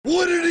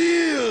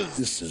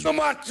This is the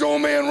Macho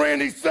Man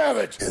Randy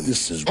Savage. And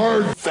this is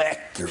Hard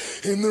Factor.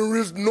 And there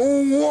is no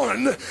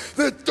one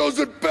that does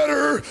it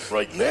better.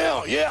 Right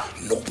now, yeah.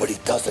 Nobody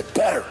does it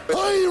better.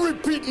 I ain't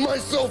repeating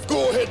myself.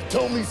 Go ahead,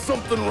 tell me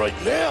something right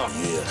now.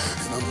 Yeah,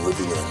 and I'm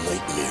living in a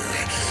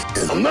nightmare.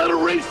 And I'm not a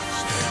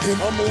racist.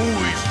 And I'm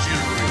always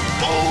cheering.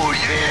 Oh,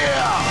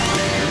 yeah!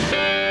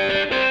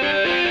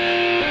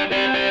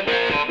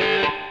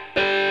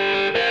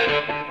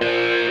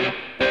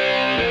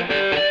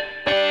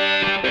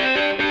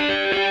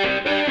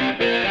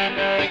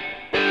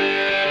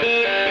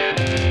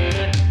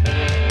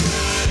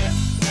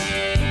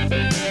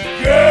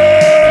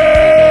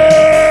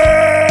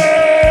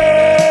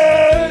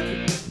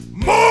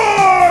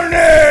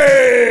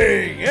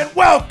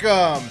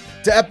 Welcome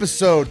to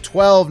episode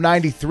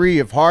 1293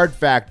 of Hard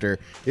Factor.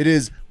 It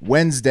is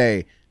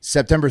Wednesday,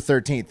 September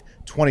 13th,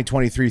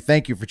 2023.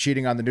 Thank you for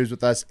cheating on the news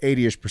with us.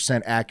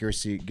 80-ish%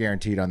 accuracy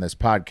guaranteed on this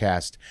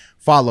podcast.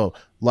 Follow,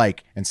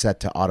 like, and set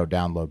to auto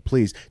download,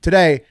 please.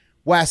 Today,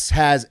 Wes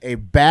has a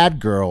bad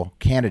girl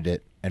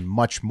candidate and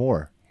much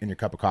more in your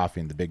cup of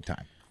coffee in the big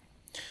time.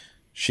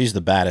 She's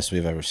the baddest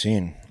we've ever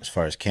seen as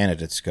far as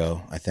candidates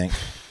go, I think.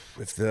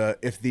 If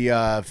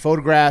the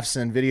photographs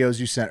and videos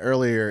you sent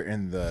earlier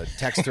in the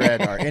text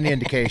thread are any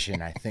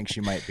indication, I think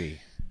she might be.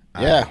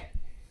 Yeah.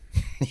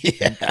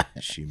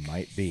 She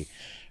might be.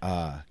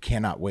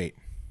 Cannot wait.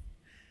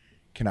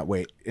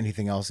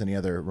 Anything else? Any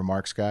other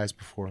remarks, guys,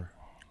 before?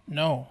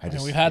 No.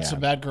 We've had some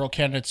bad girl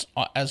candidates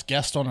as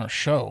guests on our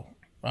show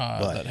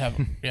that have,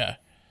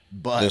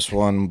 But this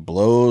one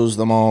blows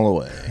them all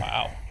away.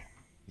 Wow.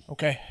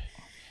 Okay.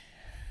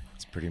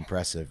 Pretty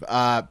impressive.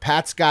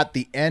 Pat's got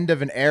the end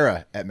of an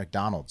era at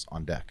McDonald's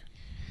on deck.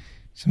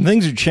 Some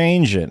things are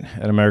changing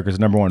at America's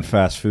number one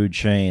fast food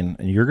chain,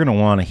 and you're going to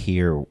want to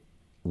hear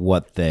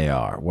what they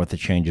are, what the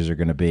changes are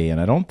going to be,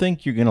 and I don't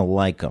think you're going to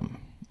like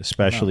them,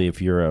 especially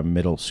if you're a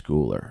middle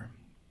schooler.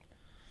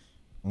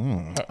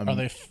 Are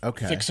they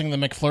fixing the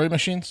McFlurry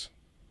machines?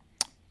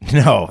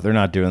 No, they're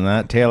not doing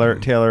that.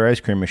 Taylor ice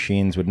cream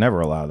machines would never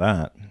allow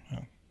that.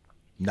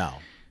 No.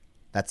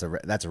 That's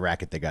a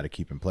racket they got to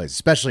keep in place,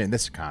 especially in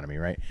this economy,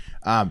 right?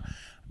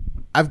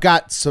 I've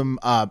got some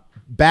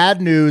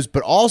bad news,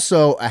 but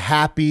also a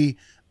happy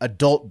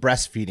adult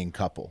breastfeeding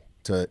couple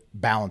to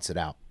balance it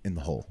out in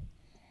the whole.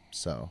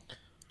 So,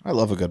 I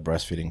love a good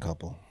breastfeeding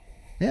couple.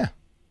 Yeah,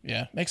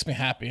 makes me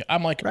happy. I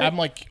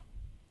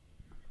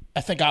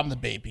think I'm the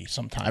baby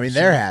sometimes. I mean,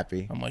 they're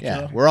happy. I'm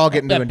like, we're all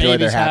getting to enjoy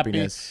their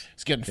happiness. Happy.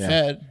 It's getting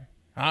fed.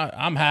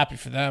 I'm happy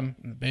for them,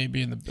 and the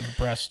baby and the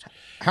breast.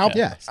 I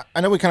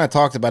know we kind of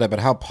talked about it, but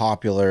how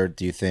popular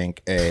do you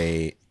think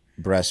a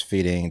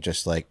breastfeeding,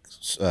 just like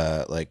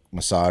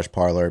massage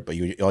parlor, but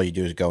all you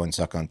do is go and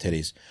suck on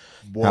titties?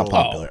 Whoa. How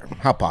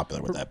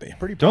popular would that be?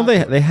 Pretty Don't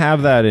they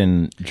have that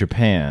in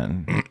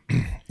Japan?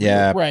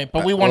 Yeah, right.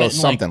 But we want it in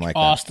something like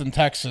Austin,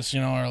 Texas,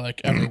 or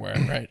like everywhere,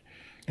 right?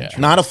 Yeah.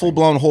 Not a full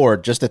blown whore,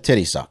 just a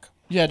titty suck.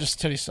 Yeah, just a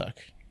titty suck.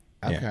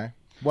 Okay. Yeah.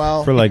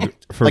 Well, for like a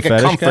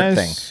comfort guys?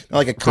 thing,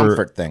 like a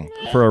comfort thing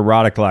for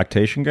erotic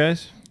lactation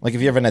guys. Like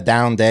if you're having a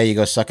down day, you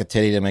go suck a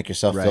titty to make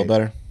yourself feel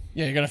better.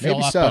 Yeah, you're gonna feel a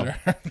lot better.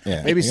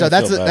 Yeah, maybe so.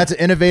 That's an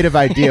innovative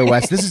idea,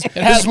 Wes. This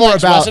is more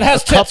legs, about Wes. It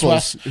has tits,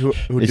 couples Wes.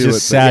 who It's do just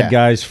it. sad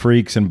guys,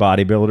 freaks, and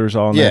bodybuilders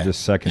all in there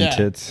just sucking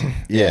tits.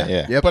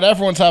 Yeah. Yep. But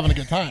everyone's having a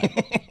good time.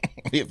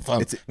 Be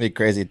fun. It's a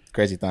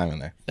crazy time in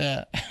there.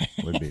 Yeah,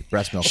 Would be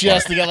breast milk. She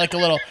has to get like a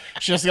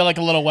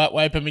little wet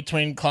wipe in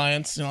between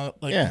clients.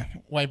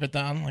 Wipe it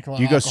down like a little.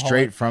 Do you go alcohol.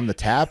 straight from the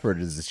tap, or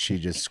does she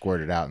just squirt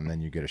it out and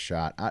then you get a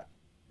shot?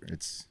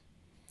 It's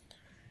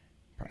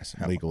probably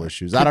some legal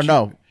issues. I don't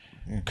know.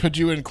 Could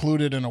you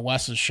include it in a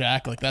Wes's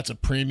Shack? Like that's a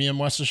premium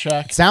Wes's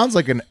Shack. It sounds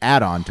like an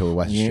add-on to a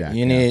West Shack.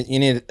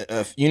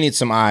 You need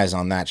some eyes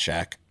on that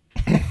shack.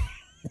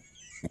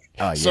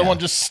 Someone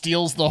just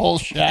steals the whole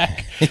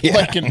shack,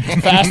 like in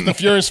Fast and the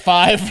Furious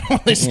 5, when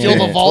they steal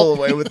the vault.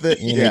 Pull away with it.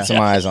 You need some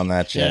eyes on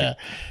that shack.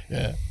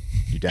 Yeah.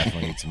 You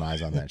definitely need some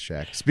eyes on that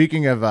shack.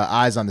 Speaking of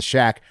eyes on the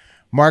shack,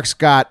 Mark's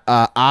got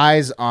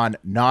eyes on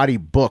naughty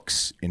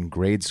books in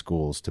grade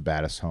schools to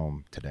bat us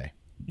home today.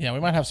 Yeah, we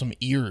might have some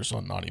ears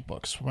on naughty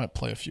books. We might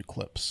play a few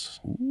clips.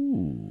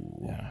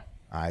 Ooh. Yeah.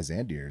 Eyes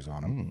and ears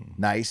on them.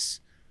 Nice.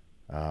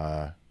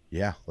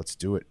 Let's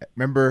do it.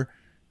 Remember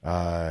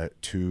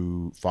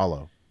to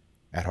follow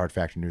at Hard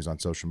Factor News on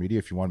social media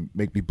if you want to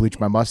make me bleach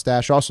my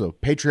mustache. Also,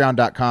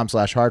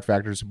 patreon.com/Hard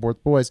Factor to support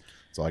the boys.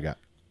 That's all I got.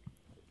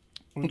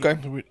 Okay.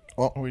 Do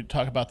we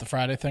talk about the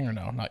Friday thing or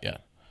no? Not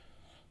yet.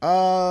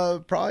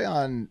 Probably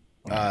on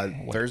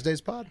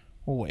Thursday's pod.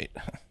 We'll wait.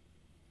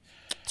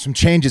 Some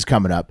changes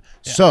coming up.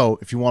 Yeah. So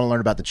if you want to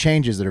learn about the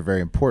changes that are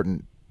very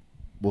important,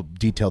 we'll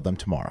detail them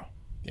tomorrow.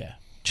 Yeah.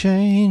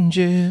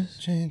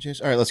 Changes.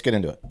 All right, let's get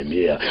into it.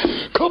 Yeah.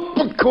 Cup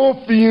of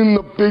coffee in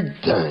the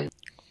big time.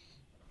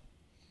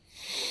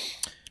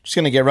 Just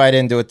going to get right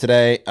into it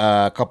today.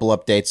 A couple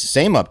updates.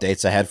 Same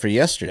updates I had for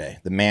yesterday.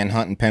 The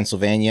manhunt in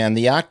Pennsylvania and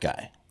the yacht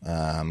guy.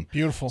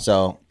 Beautiful.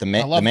 So the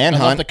I love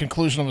manhunt. the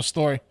conclusion of a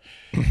story.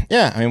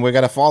 Yeah, I mean, we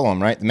got to follow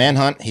him, right? The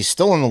manhunt, he's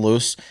still on the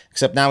loose,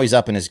 except now he's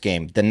up in his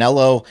game.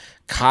 Danilo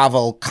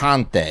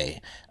Cavalcante.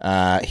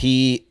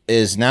 He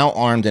is now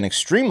armed and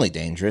extremely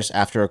dangerous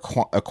after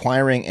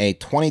acquiring a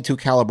 .22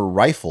 caliber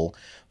rifle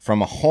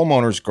from a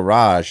homeowner's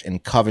garage in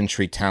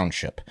Coventry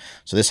Township.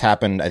 So this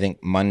happened, I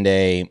think,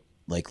 Monday,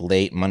 like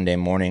late Monday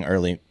morning,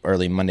 early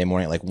Monday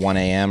morning, like 1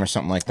 a.m. or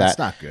something like that. That's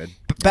not good.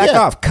 Back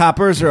off,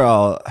 coppers, or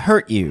I'll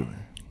hurt you.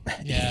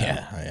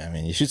 Yeah. I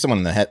mean, you shoot someone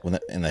in the head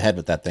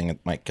with that thing, it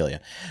might kill you.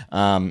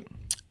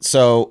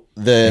 So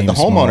the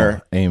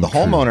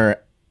homeowner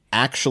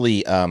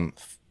actually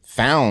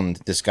found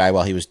this guy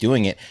while he was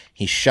doing it.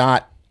 He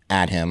shot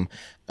at him.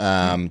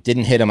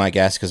 Didn't hit him, I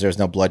guess, because there was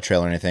no blood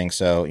trail or anything.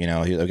 So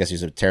I guess he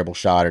was a terrible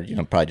shot, or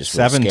probably just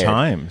really 7 scared.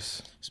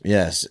 times.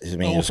 Yes, I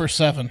mean, 0 for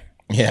 7.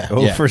 Yeah,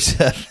 0 for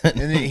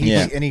 7.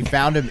 And he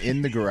found him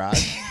in the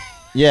garage.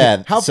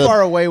 Yeah. How far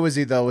away was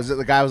he though? Was it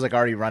the guy was like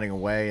already running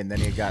away and then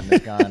he had gotten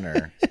his gun,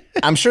 or?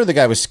 I'm sure the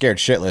guy was scared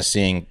shitless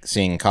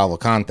seeing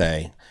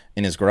Cavalcante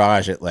in his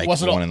garage at like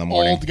Was it 1 in the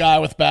morning. Old guy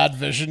with bad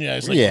vision? Yeah,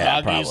 he's like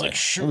groggy, probably. he's like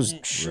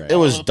shooting. It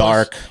was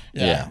dark.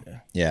 Yeah.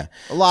 Yeah.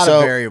 A lot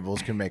of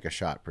variables can make a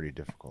shot pretty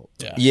difficult.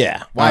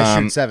 Yeah. Why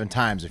shoot 7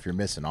 times if you're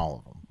missing all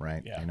of them,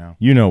 right? Yeah.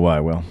 You know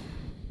why, Will.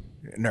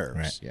 Nerves.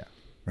 Right. Yeah.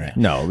 Right.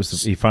 No, it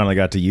was he finally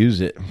got to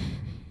use it.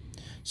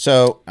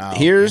 So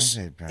here's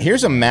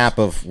a map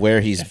of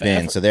where he's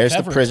been. So there's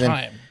the prison.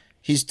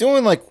 He's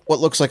doing like what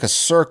looks like a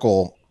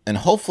circle, and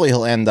hopefully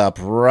he'll end up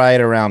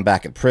right around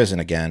back at prison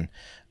again.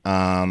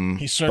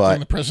 He's circling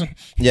the prison.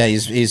 Yeah,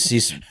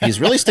 he's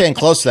really staying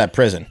close to that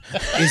prison.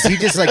 Is he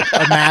just like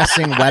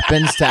amassing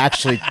weapons to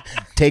actually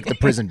take the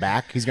prison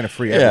back? He's going to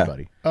free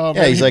everybody.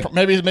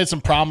 Maybe he's made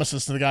some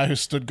promises to the guy who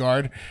stood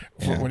guard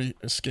when he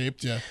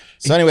escaped. Yeah.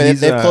 So anyway,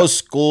 they've closed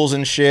schools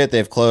and shit.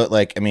 They've closed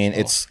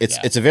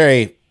it's a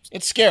very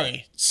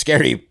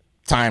scary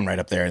time right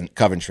up there in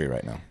Coventry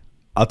right now.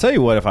 I'll tell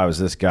you what, if I was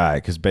this guy,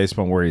 because based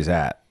on where he's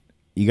at,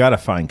 you got to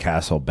find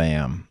Castle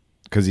Bam,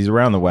 because he's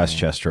around the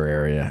Westchester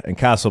area, and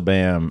Castle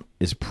Bam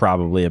is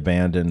probably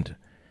abandoned,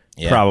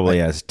 probably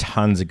has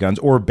tons of guns,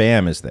 or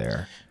Bam is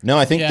there. No,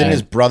 I think didn't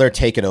his brother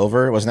take it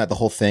over? Wasn't that the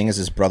whole thing? Is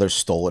his brother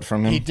stole it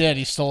from him? He did.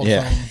 He stole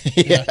it from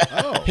him.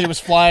 Yeah. He was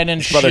flying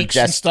in sheiks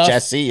and stuff.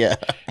 Jesse,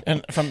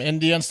 and from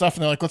India and stuff,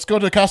 and they're like, "Let's go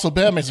to Castle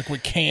Bam." He's like, "We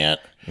can't."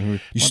 You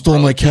stole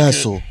my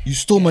castle. You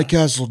stole my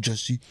castle,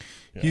 Jesse.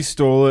 Yeah. He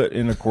stole it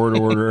in a court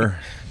order.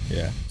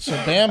 So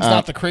Bam's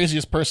not the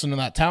craziest person in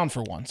that town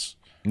for once.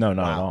 No,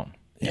 not at all.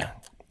 Yeah.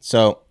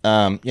 So,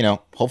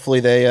 hopefully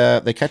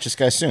they catch this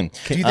guy soon.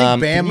 Do you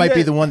think Bam might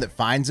be the one that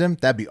finds him?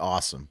 That'd be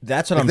awesome.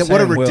 That's what I'm saying.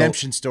 What a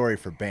redemption story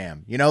for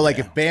Bam.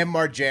 If Bam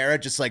Margera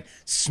just like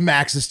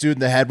smacks this dude in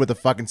the head with a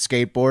fucking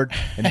skateboard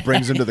and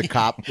brings him to the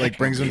cop, like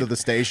brings him to the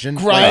station,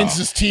 grinds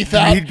his teeth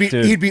out.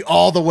 He'd be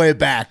all the way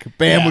back.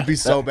 Bam would be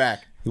so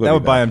back. That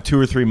would buy him 2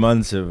 or 3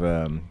 months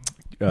of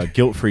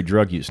guilt-free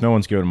drug use. No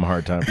one's giving him a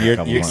hard time for a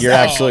couple months. You're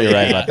absolutely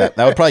right about that.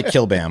 That would probably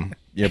kill Bam.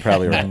 You're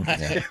probably right.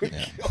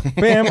 Yeah.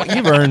 Bam,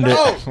 you've earned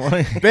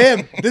it.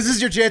 Bam, this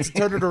is your chance to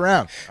turn it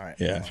around. All right.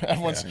 Yeah.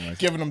 Everyone's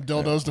giving him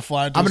dildos to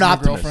fly into I'm his an new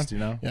optimist,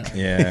 girlfriend.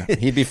 Yeah.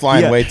 He'd be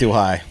flying way too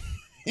high.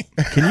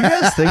 Can you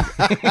guys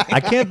think? I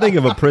can't think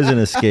of a prison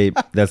escape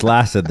that's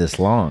lasted this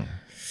long.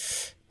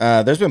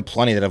 There's been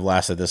plenty that have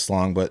lasted this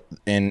long, but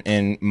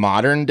in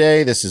modern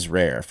day, this is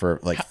rare.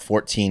 For like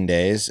 14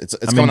 days, it's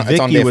on day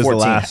 14. Was the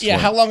last one.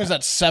 How long is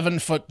that? 7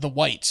 foot, the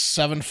Whites,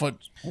 7 foot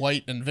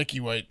White and Vicky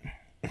White.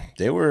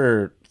 They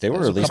were at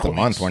least a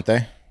month, weren't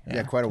they?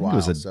 Yeah, quite a while.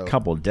 It was a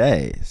couple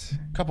days.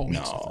 Couple weeks.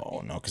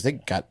 No, because they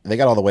got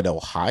all the way to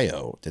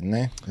Ohio, didn't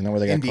they? You know where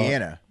they got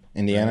Indiana. Caught?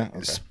 Indiana.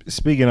 Okay.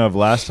 Speaking of,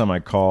 last time I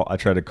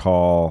tried to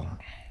call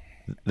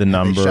the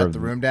number. They shut the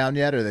room down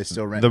yet, or are they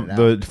still renting it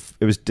out?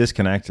 It was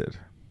disconnected.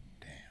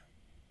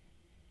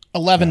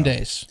 11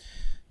 days.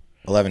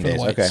 11 days.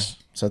 Okay,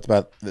 so it's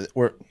about.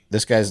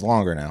 This guy's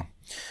longer now.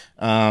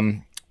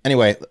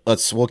 Anyway,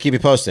 we'll keep you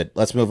posted.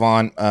 Let's move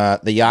on.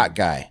 The yacht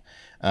guy.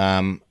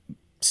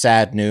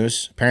 Sad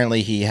news.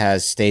 Apparently, he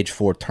has stage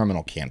 4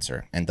 terminal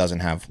cancer and doesn't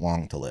have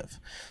long to live.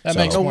 That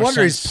makes no more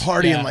wonder sense. he's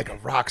partying like a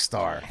rock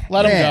star.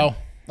 Let him go.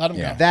 Let him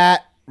go.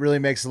 That really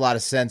makes a lot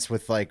of sense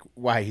with like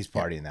why he's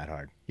partying that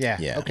hard.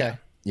 Yeah. Okay.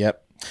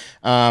 Yep.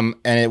 And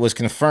it was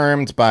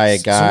confirmed by a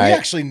guy. So we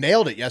actually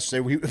nailed it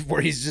yesterday,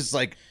 where he's just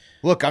like,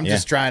 "Look, I'm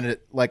just trying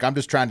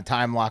to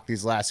time lock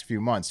these last few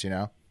months." He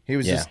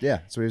was that's what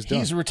he was doing.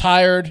 He's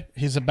retired.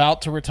 He's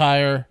about to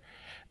retire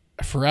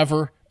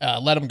forever.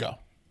 Let him go.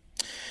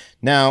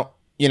 Now,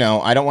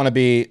 I don't want to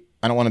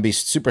be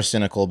super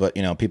cynical, but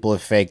people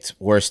have faked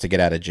worse to get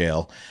out of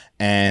jail,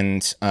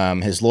 and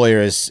his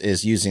lawyer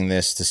is using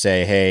this to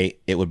say, hey,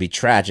 it would be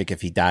tragic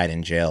if he died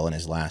in jail in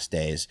his last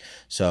days.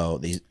 So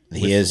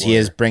he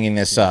is bringing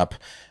this up,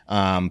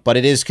 but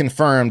it is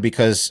confirmed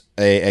because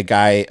a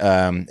guy,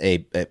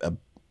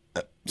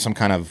 some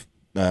kind of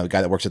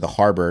guy that works at the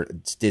harbor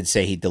did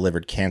say he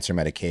delivered cancer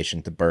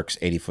medication to Burke's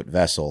 80-foot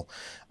vessel,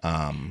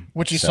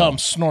 which he saw him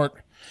snort.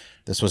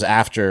 This was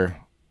after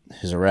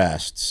his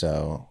arrest,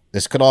 so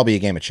This could all be a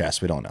game of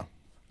chess. We don't know.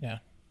 Yeah.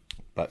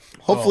 But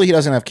hopefully he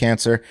doesn't have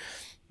cancer.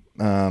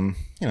 You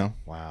know.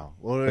 Wow.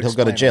 Well, But he'll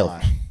go to jail.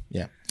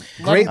 Yeah.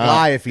 Great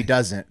lie if he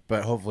doesn't,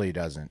 but hopefully he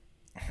doesn't.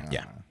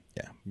 Yeah.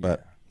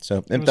 But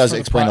so it does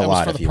explain a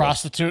lot. For if the you will.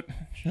 prostitute.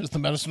 The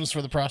medicine was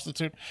for the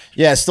prostitute.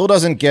 Yeah, it still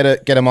doesn't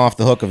get him off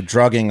the hook of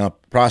drugging a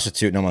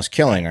prostitute and almost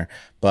killing her,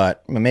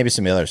 but maybe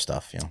some other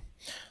stuff, you know.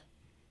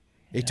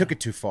 He took it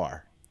too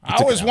far. I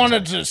always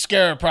wanted to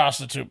scare a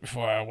prostitute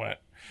before I went.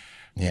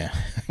 Yeah.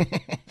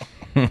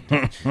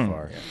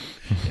 Far.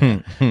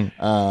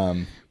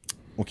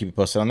 We'll keep you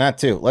posted on that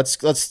too. Let's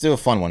do a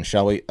fun one,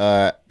 shall we?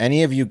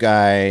 Any of you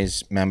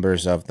guys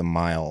members of the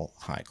Mile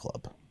High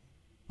Club?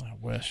 I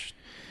wish.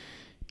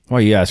 Well,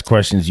 you ask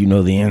questions, you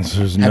know the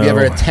answers. Have you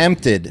ever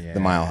attempted the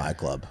Mile High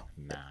Club?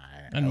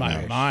 In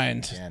my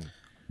mind.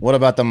 What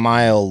about the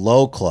Mile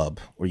Low Club,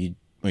 where you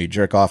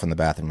jerk off in the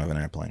bathroom of an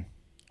airplane?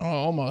 Oh,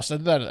 almost. I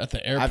did that at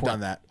the airport. I've done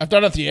that. I've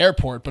done it at the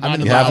airport, but not in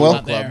the You have, mile, Will?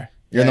 not there.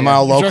 You're in the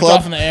Mile Low Jerked Club?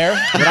 off in the air.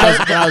 When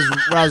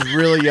I was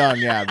really young,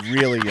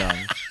 really young.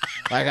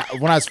 Like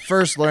when I was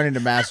first learning to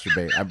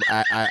masturbate,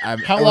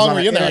 How long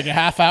were you there? Like a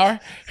half hour?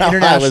 How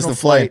high was the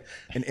flight?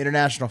 An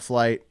international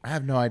flight. I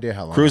have no idea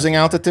how long. Cruising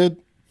altitude?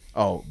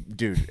 Oh,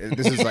 dude,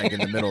 this is like in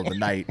the middle of the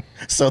night,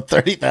 So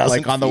 30,000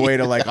 like on the way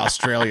to like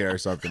Australia or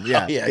something.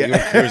 Yeah, Yeah, you were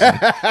cruising.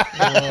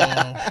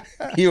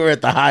 You were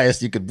at the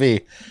highest you could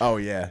be. Oh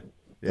yeah.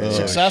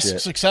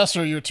 Success,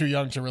 or you're too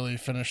young to really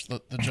finish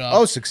the job?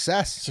 Oh,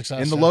 success.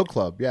 Success, in the yeah. low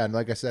club. Yeah, and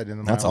like I said, in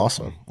the That's Mile Low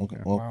awesome. Club. Okay,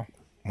 well,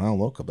 Mile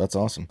Low Club, that's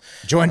awesome.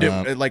 Joined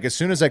it like as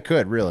soon as I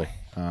could, really.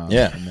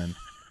 Yeah. And then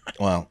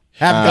Well,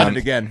 haven't done it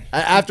again.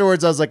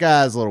 Afterwards, I was like,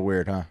 it's a little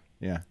weird, huh?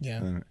 Yeah.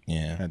 Yeah.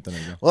 yeah. Hadn't done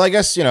it again. Well, I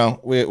guess, you know,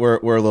 we're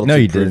a little No,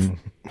 too you proof.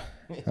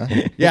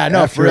 didn't. Yeah,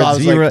 no, for real. I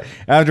was like,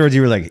 Afterwards,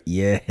 you were like,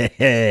 yeah.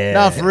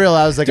 no, for real.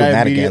 I was like, Doing I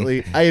that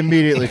again.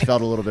 immediately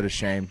felt a little bit of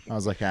shame. I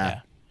was like,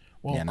 Well,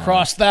 Yeah, no.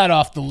 cross that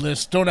off the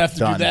list. Don't have to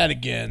Done. do that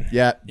again.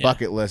 yeah,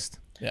 bucket list.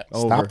 Yeah.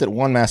 Over. Stopped at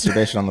one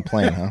masturbation on the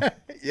plane, huh?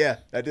 Yeah,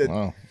 I did.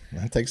 Wow.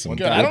 That takes some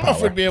Good. I don't know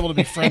if willpower. we'd be able to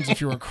be friends if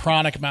you were a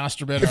chronic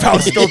masturbator. I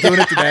was still doing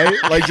it today.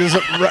 Like just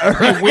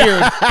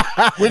Weird.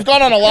 We've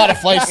gone on a lot of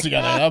flights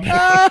together.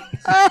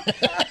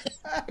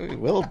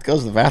 Will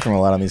goes to the bathroom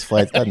a lot on these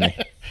flights, doesn't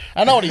he?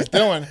 I know what he's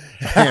doing.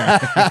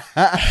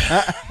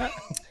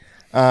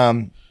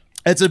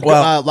 It's a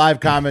live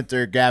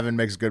commenter. Gavin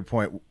makes a good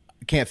point.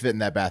 Can't fit in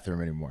that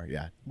bathroom anymore.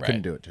 Yeah, couldn't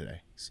Right. do it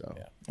today. So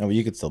Oh, well,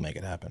 you could still make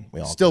it happen. We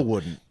all still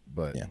wouldn't.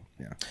 But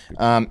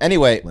yeah.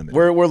 Anyway,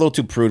 we're a little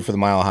too prude for the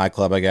Mile High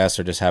Club, I guess,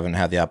 or just haven't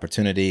had the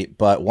opportunity.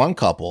 But one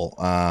couple,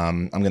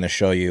 I'm going to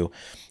show you,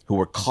 who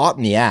were caught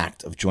in the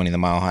act of joining the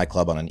Mile High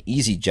Club on an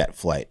EasyJet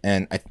flight.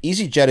 And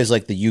EasyJet is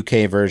like the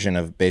UK version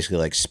of basically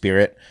like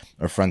Spirit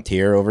or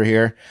Frontier over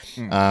here.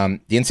 The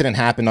incident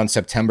happened on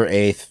September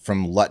 8th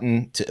from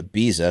Luton to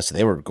Ibiza. So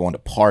they were going to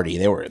party.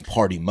 They were in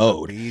party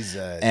mode. They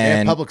have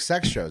And- public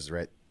sex shows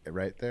right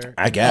there.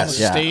 I guess,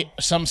 yeah.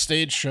 Some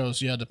stage shows,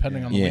 yeah,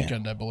 depending on the Yeah.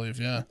 weekend, I believe,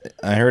 yeah.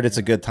 I heard it's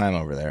a good time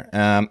over there.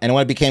 And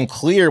when it became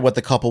clear what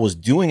the couple was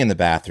doing in the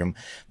bathroom,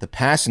 the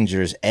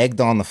passengers egged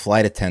on the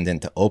flight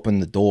attendant to open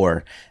the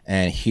door.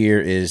 And here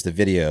is the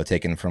video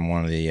taken from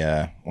one of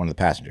the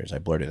passengers. I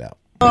blurted out.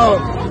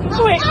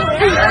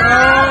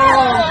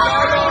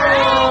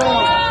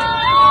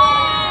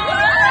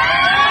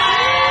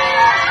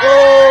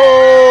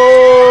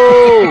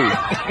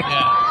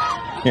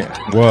 Yeah.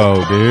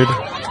 Whoa, dude.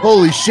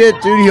 Holy shit,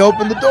 dude! He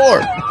opened the door.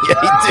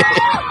 Yeah, he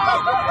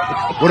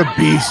did. What a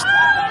beast!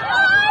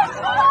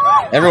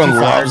 Everyone Is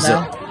he fired loves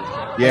now? it.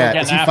 Yeah,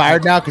 Getting is he after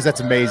fired now? Because that's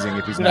amazing.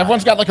 If he's Dude, not.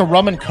 everyone's got like a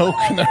rum and coke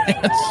in their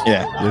hands.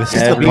 Yeah. This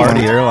is the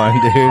party airline,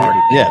 dude.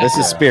 Yeah, this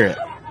is Spirit.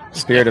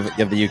 Spirit of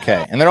the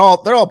UK. And they're all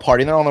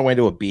partying. They're on their way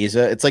to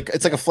Ibiza. It's like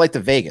a flight to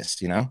Vegas,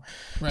 you know?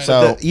 Right.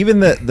 So Even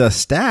the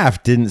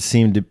staff didn't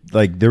seem to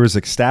like. There was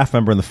a staff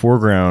member in the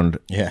foreground.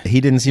 Yeah. He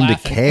didn't seem Laughing.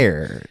 to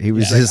care. He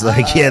was just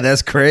like, yeah,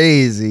 that's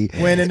crazy.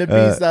 When in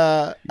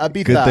Ibiza,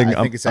 Ibiza. Good thing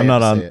I think it's how I'm you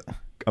not have on. to say it.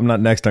 I'm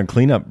not next on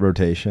cleanup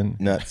rotation.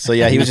 no, so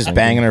yeah, he was just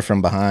banging her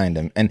from behind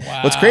him. And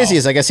what's crazy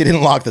is I guess he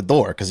didn't lock the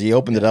door because he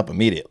opened it up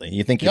immediately.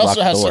 You think He he locked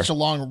also the has door. such a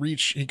long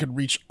reach. He could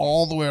reach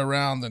all the way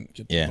around and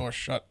get the Yeah. door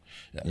shut.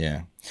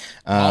 Yeah.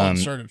 All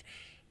inserted.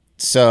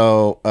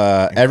 So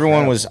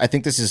everyone was, I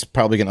think this is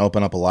probably going to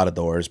open up a lot of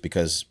doors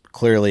because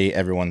clearly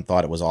everyone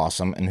thought it was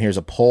awesome. And here's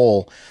a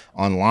poll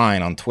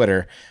online on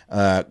Twitter.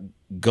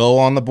 Go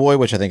on the boy,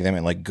 which I think they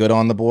meant like good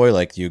on the boy.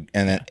 Like you,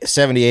 and then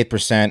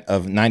 78%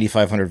 of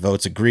 9,500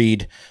 votes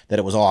agreed that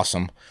it was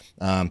awesome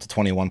to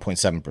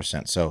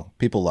 21.7%. So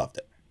people loved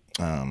it.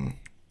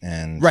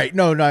 And Right.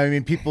 No. I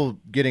mean, people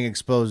getting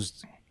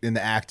exposed in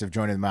the act of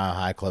joining the Mile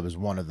High Club is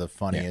one of the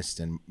funniest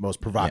and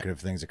most provocative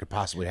things that could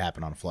possibly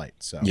happen on a flight.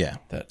 So yeah,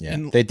 yeah.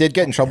 and- They did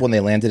get in trouble when they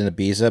landed in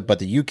Ibiza, but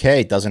the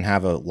UK doesn't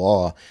have a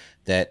law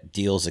that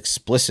deals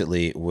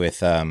explicitly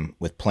with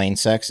plane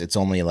sex. It's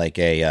only like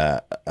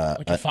a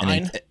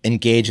fine?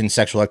 engage in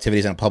sexual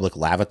activities in a public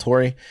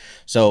lavatory.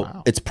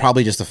 So it's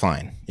probably just a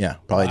fine. Yeah,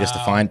 probably just a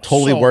fine.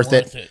 Totally So worth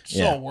it. So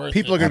Yeah. worth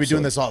people are it. going to be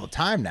doing this all the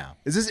time now.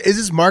 Is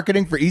this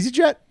marketing for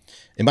EasyJet?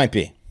 It might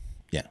be.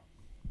 Yeah.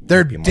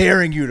 They're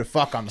daring you to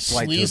fuck on the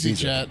flight Sleazy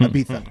to jet.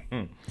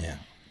 Ibiza. Yeah.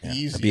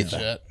 Easy Ibiza.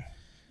 jet.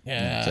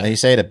 Yeah. So you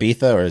say it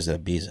Ibiza or is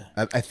it Ibiza?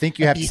 I think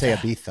you have to say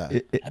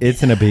Ibiza.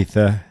 It's an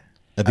Ibiza.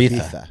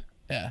 Ibiza.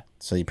 Yeah.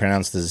 So you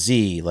pronounce the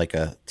Z like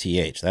a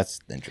TH. That's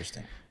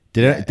interesting.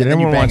 Did And then you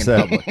anyone bang watch in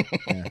that?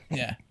 public.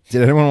 Yeah.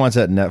 Did anyone watch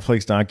that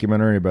Netflix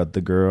documentary about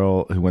the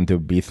girl who went to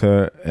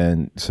Ibiza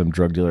and some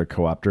drug dealer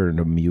co-opted her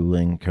into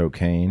muling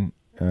cocaine?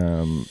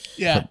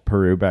 Yeah. From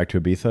Peru back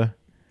to Ibiza.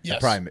 Yes.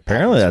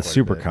 Apparently, that's quite a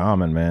super bit.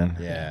 common, man.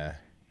 Yeah.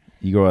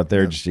 You go out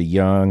there, just a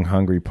young,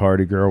 hungry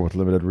party girl with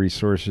limited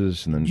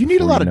resources, and then You need a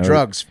before lot you of know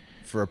drugs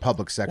for a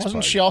public sex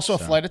Wasn't party. she also a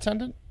flight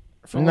attendant?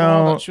 For a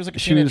No, while? She was like a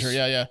she teenager. was-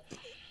 Yeah.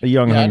 a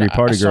young, Yeah, hungry I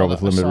party saw girl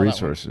that- with I saw limited that one.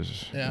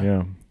 resources.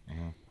 Yeah.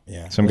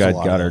 Yeah. Some there's guy a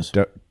lot got of her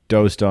those.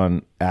 dosed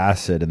on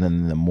acid, and then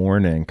in the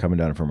morning, coming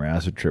down from her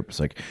acid trip, was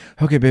like,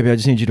 "Okay, baby, I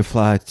just need you to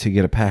fly to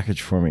get a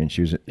package for me." And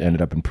she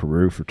ended up in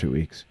Peru for 2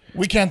 weeks.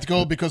 We can't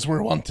go because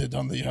we're wanted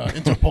on the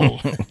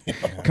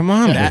Interpol. Come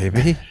on,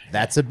 baby.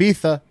 That's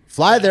Ibiza.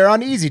 Fly there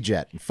on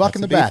EasyJet and fuck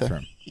in the Ibiza.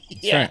 bathroom.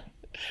 Yeah.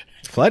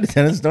 Flight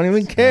attendants don't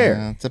even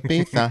care. It's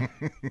Ibiza.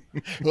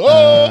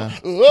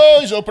 Oh,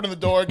 he's opening the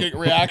door, getting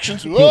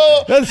reactions.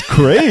 Oh, That's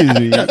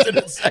crazy.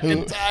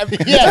 Second time.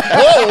 yeah.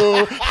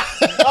 Oh,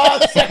 Oh,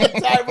 the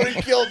second time when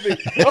he killed me.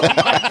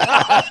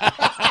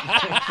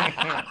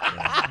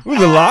 Ooh,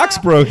 the lock's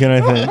broken,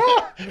 I think.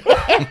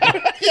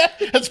 yeah.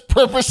 It's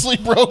purposely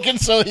broken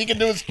so he can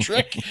do his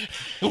trick.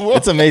 Whoa.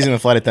 It's amazing the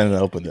flight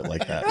attendant opened it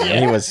like that.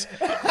 It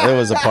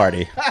was a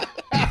party.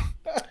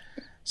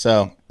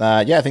 So,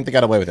 I think they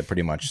got away with it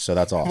pretty much. So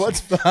that's awesome.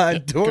 What's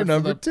behind door for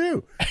number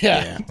them. 2?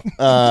 Yeah.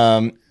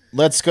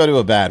 Let's go to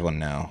a bad one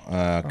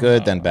now.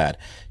 Good, then bad.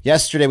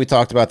 Yesterday we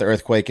talked about the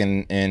earthquake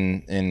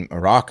in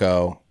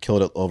Morocco,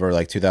 killed over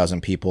like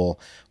 2,000 people.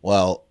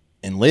 Well,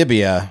 in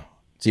Libya,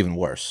 it's even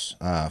worse.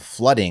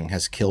 Flooding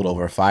has killed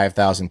over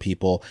 5,000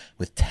 people,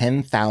 with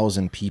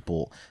 10,000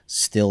 people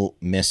still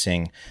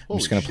missing. I'm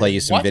just going to play you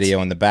some What?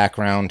 video in the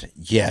background.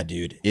 Yeah,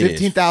 dude. It is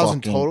 15,000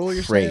 fucking total,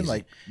 you're crazy. saying?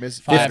 Like,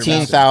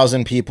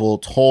 15,000 people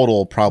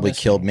total probably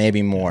killed,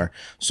 maybe more.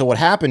 So what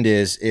happened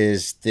is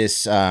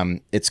this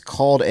it's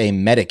called a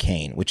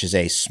metacane, which is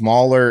a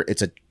smaller,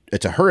 it's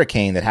a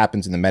hurricane that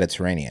happens in the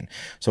Mediterranean.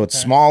 So it's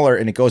smaller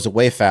and it goes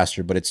away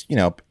faster, but it's,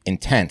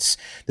 intense.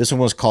 This one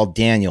was called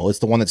Daniel. It's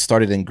the one that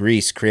started in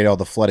Greece, created all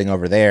the flooding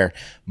over there,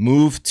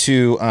 moved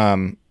to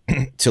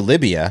to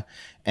Libya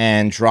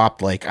and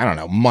dropped like, I don't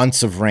know,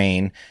 months of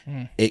rain.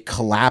 It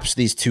collapsed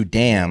these 2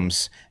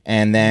 dams,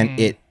 and then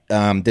it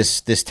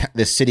this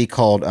city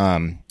called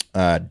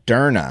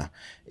Derna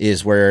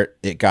is where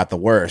it got the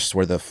worst,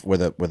 where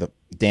the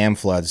dam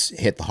floods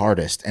hit the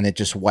hardest, and it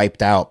just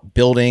wiped out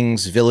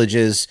buildings,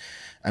 villages.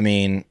 I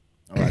mean,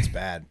 Oh, that's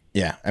bad.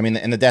 yeah, I mean,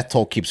 and the death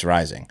toll keeps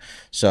rising.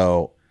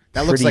 So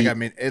That looks like,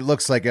 it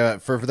looks like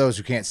for those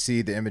who can't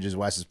see the images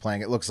Wes is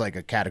playing, it looks like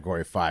a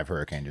Category 5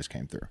 hurricane just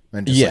came through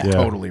and just Yeah.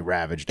 totally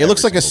ravaged. it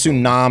looks every like a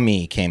single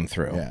tsunami came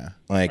through. Yeah.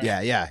 Like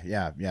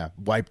Yeah.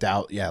 Wiped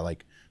out. Yeah,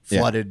 like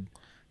flooded.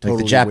 the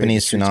Totally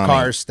Japanese streets, tsunami.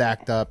 Cars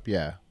stacked up.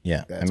 Yeah.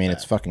 Yeah, That's I mean, bad.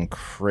 it's fucking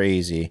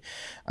crazy.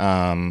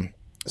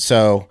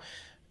 So,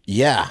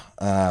 yeah,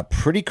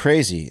 pretty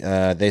crazy.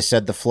 They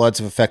said the floods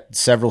have affected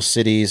several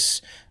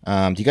cities.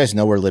 Do you guys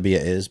know where Libya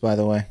is, by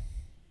the way?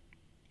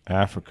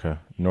 Africa,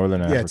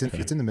 Northern Yeah, Africa.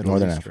 it's in the Middle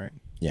Northern East, Africa. right?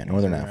 Yeah,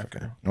 Northern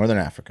Africa. Northern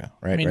Africa,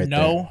 right? I mean, right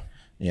no.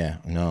 there.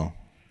 Yeah, no.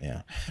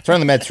 Yeah. It's right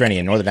on the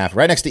Mediterranean, Northern Africa,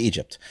 right next to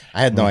Egypt.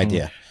 I had no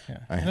idea.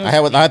 I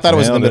thought it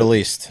was in the Nailed it. Middle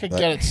East. Could but-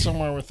 get it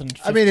somewhere within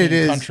 15 I mean, it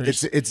is.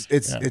 countries.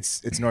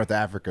 It's North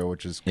Africa,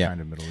 which is Yeah.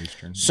 kind of Middle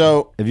Eastern.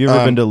 So, Have you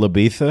ever been to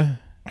Ibiza?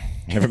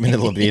 never been to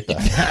Libya.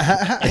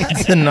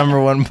 It's the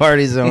 #1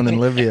 party zone in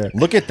Libya.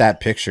 Look at that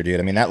picture, dude.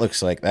 I mean, that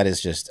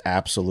is just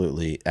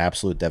absolute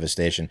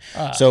devastation.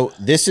 So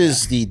this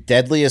is the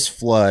deadliest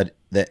flood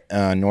that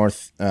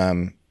North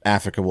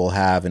Africa will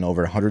have in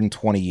over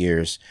 120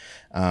 years.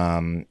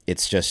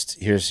 It's just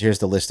here's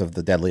the list of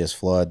the deadliest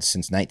floods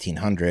since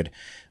 1900.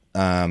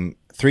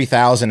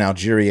 3,000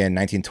 Algeria in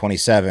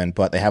 1927,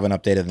 but they haven't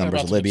updated the numbers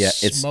about of to Libya.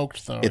 get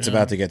smoked, though, It's yeah.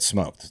 about to get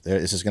smoked.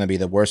 This is going to be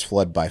the worst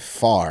flood by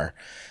far.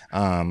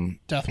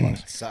 Death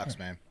ones. Sucks,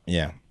 man.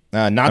 Yeah.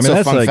 Not mean, so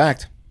that's fun like-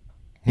 fact.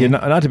 Yeah,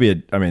 not to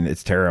be. I mean,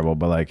 it's terrible,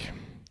 but like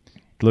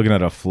looking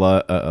at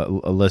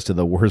a list of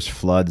the worst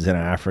floods in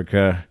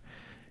Africa,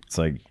 it's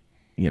like,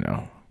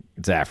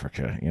 it's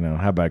Africa.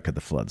 How bad could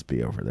the floods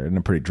be over there? Isn't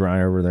it pretty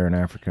dry over there in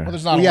Africa? Well,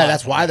 there's not a Yeah, lot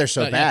that's of why them. they're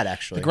so Yeah. bad,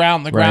 actually.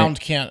 The ground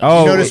can't.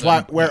 Oh, You notice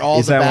where all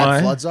Is the that bad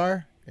why? floods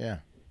are? Yeah.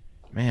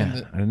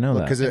 Man, I didn't know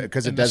that. Because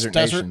of in the desert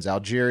desert? nations.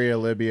 Algeria,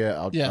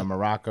 Libya, Yeah.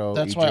 Morocco,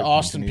 That's Egypt, why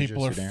Austin Indonesia,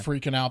 people are Sudan.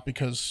 freaking out,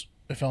 because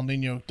if El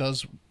Nino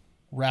does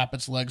wrap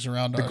its legs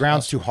around The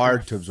ground's too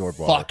hard to absorb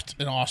water. Fucked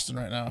in Austin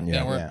right now.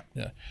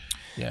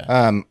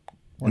 Yeah.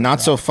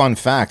 Not so fun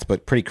fact,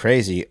 but pretty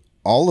crazy.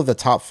 All of the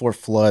top 4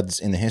 floods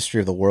in the history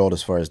of the world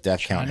as far as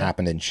death count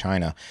happened in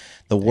China.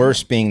 The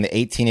worst being the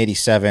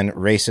 1887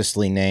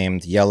 racistly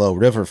named Yellow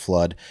River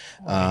flood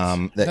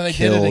that Then they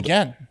killed. did it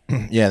again.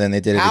 Yeah, then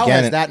they did it How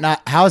again.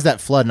 has that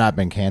flood not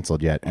been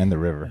canceled yet? And the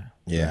river.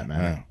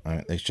 Yeah,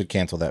 they should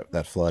cancel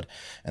that flood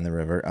and the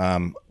river.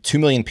 2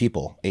 million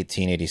people,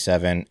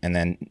 1887, and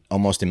then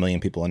almost 1 million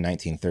people in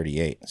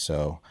 1938.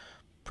 So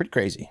pretty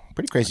crazy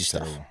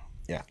stuff. Terrible.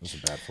 Yeah, Those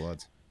are bad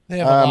floods. They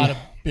have a lot of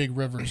big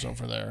rivers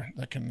over there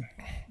that can,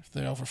 if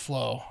they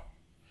overflow.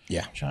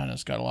 Yeah,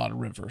 China's got a lot of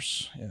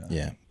rivers.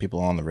 yeah. People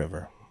on the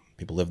river.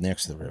 People live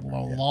next to the river.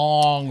 Well,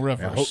 long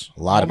rivers.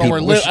 A lot of I don't know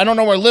people. where I don't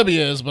know where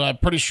Libya is, but I'm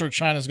pretty sure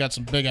China's got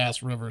some big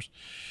ass rivers.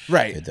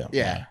 Right. They do.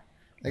 Yeah.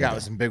 They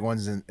got some big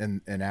ones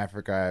in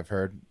Africa, I've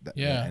heard.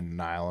 Yeah. In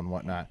Nile and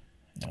whatnot.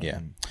 Yeah.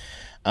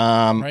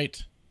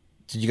 Right.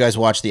 Did you guys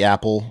watch the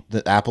Apple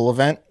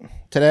event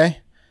today?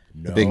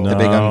 No. The big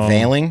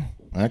unveiling.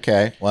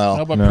 Okay. Well,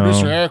 No, but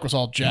producer Eric was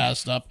all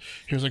jazzed up.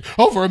 He was like,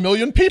 over 1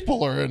 million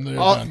people are in the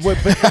event. But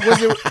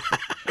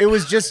it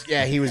was just,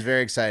 he was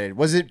very excited.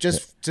 Was it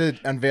just to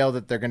unveil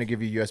that they're going to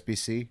give you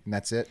USB-C and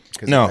that's it?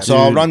 no. So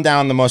I'll run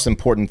down the most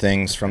important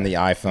things from the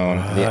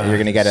iPhone. You're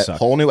going to get a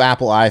whole new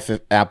Apple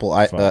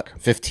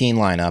 15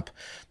 lineup.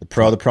 The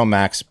Pro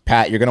Max.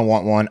 Pat, you're going to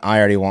want one. I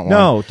already want one.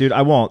 No, dude,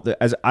 I won't.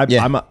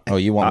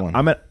 You want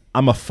one?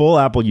 I'm a full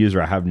Apple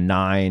user. I have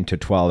 9 to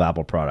 12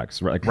 Apple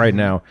products. Like right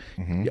now,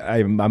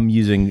 I'm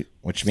using,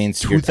 which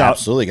means you're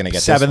absolutely going to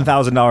get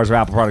 $7,000 of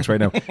Apple products right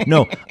now.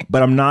 No,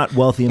 but I'm not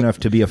wealthy enough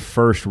to be a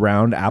first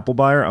round Apple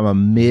buyer. I'm a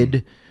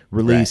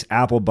mid-release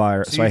Apple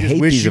buyer. So I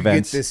hate these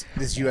events. Get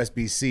this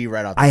USB-C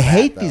right off. I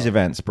hate these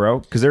events, bro,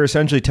 because they're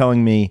essentially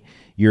telling me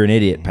you're an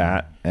idiot,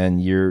 Pat,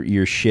 and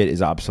your shit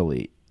is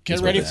obsolete. Get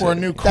ready for a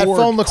new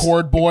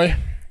cord boy.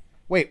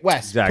 Wait,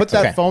 Wes, Exactly. put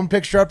that phone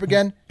picture up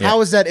again. Yeah.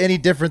 How is that any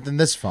different than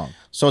this phone?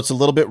 So it's a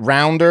little bit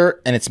rounder,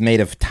 and it's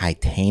made of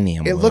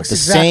titanium. It looks the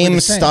exactly same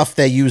the same. stuff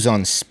they use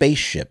on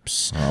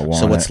spaceships. want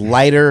So it's it.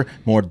 lighter,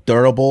 more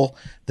durable.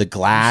 The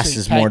glass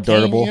is more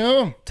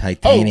durable.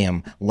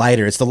 Titanium,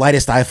 lighter. It's the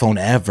lightest iPhone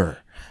ever.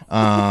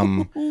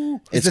 Is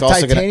It's the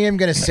also titanium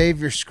going to save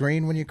your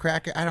screen when you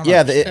crack it? I don't know.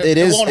 Yeah, it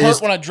is. won't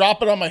hurt when I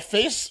drop it on my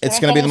face. It's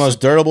going to be the most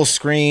durable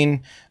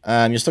screen.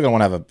 You're still going to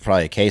want to have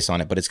probably a case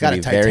on it, but it's got going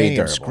a to be very titanium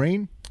durable.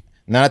 screen.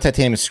 Not a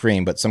titanium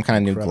screen, but some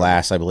kind of new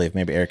glass, I believe.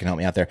 Maybe Eric can help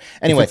me out there.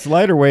 Anyway, If it's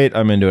lighter weight,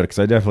 I'm into it because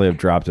I definitely have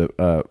dropped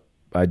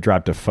I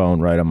dropped a phone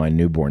right on my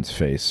newborn's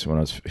face when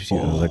I was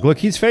like, look,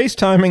 he's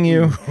FaceTiming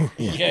you.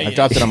 I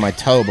dropped it on my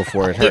toe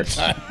before it hurts.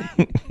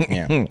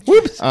 Yeah.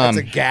 Whoops. That's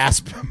a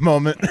gasp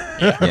moment.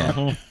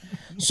 Yeah.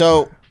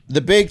 So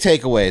the big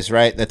takeaways,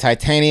 right? The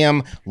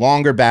titanium,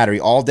 longer battery,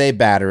 all-day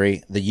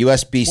battery, the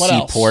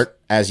USB-C port,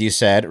 as you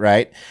said,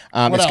 right?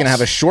 It's going to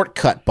have a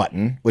shortcut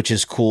button, which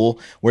is cool,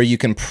 where you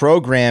can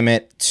program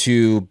it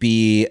to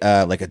be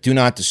like a do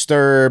not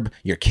disturb,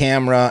 your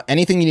camera,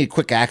 anything you need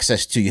quick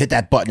access to. You hit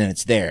that button and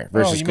it's there.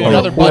 Versus you mean going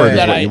another to button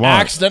that what I you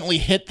want. accidentally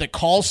hit that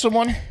calls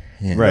someone?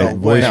 Right.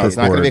 Voice No, it's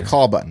not going to be a record.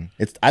 call button.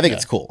 I think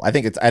it's cool. I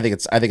think it's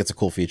a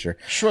cool feature.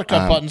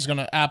 Shortcut button's going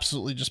to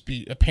absolutely just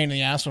be a pain in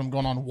the ass when I'm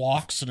going on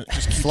walks and it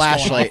just keeps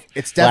Flashlight. going off.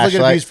 It's definitely going to be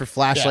Flashlight. used for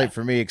flashlight Yeah.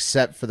 for me,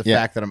 except for the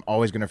fact that I'm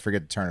always going to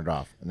forget to turn it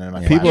off. And then my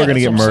People are Yeah, going to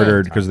get that's what I'm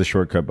murdered saying. because of the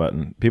shortcut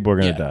button. People are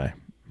going to die.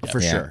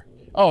 for sure.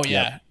 Oh,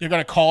 yeah. You're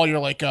going to call your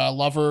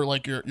lover,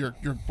 like your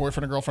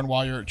boyfriend or girlfriend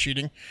while you're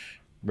cheating.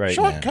 Right.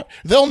 Shortcut.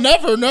 They'll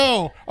never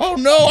know. Oh,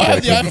 no, I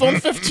have the iPhone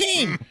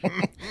 15.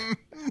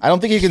 I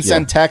don't think you can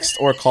send text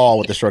or call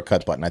with the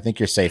shortcut button. I think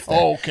you're safe there.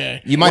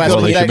 Okay. You might Well, be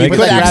able you to. should You make could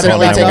that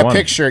accidentally graphic take a one.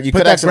 picture. You Put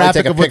could that accidentally graphic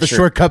take a up with the picture.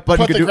 shortcut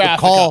button. Put You the could do a graphic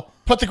call. up.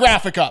 Put the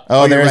graphic up.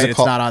 Oh, you're there is right, a it's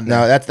call. not on there.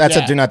 No, that's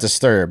Yeah. a do not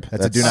disturb.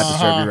 That's a do not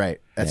disturb. You're right.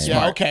 That's Yeah,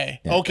 smart.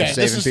 okay. You're Okay.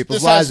 saving people's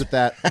this lives has- with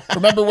that.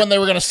 Remember when they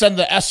were going to send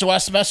the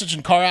SOS message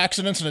in car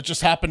accidents and it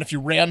just happened if you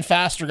ran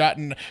fast or got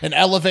in an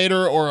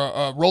elevator or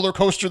a roller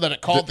coaster that it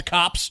called the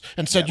cops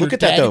and said you're Look at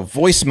dead? that though.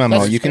 Voice memo.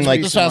 That's- You can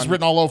this has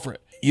written all over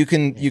it. you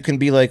can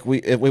be like we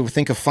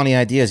think of funny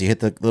ideas. You hit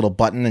the little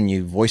button and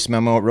you voice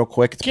memo it real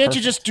quick. It's Can't perfect.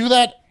 you just do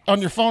that on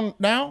your phone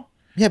now?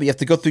 Yeah, but you have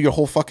to go through your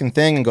whole fucking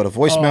thing and go to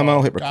voice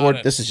memo, hit got record.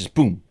 it. This is just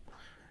boom.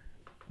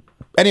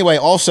 Anyway,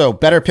 also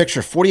better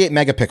picture, 48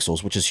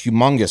 megapixels, which is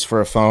humongous for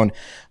a phone.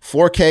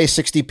 4K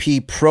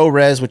 60p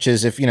ProRes, which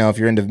is if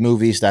you're into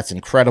movies, that's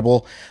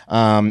incredible.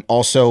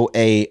 Also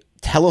a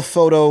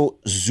telephoto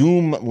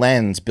zoom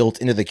lens built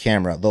into the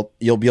camera.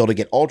 You'll be able to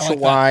get ultra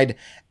wide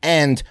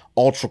and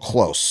ultra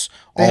close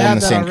all have in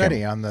the that same already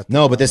camera. on the-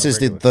 No, but on this the is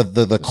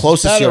regular. the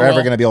closest better, you're ever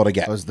Will. going to be able to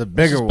get. That was the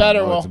bigger one. better,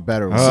 Oh, Will. it's a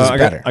better one. is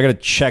better. I got to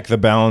check the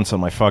balance on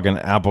my fucking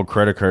Apple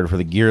credit card for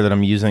the gear that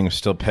I'm using is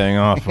still paying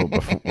off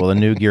while the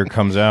new gear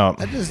comes out.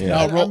 I just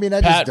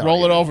Pat,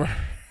 roll it over.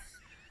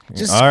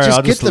 Just, All right, just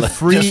I'll get just the let-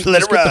 free, just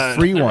let it get the run.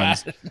 free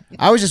ones.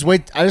 I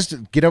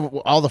just get over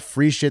all the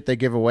free shit they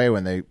give away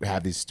when they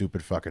have these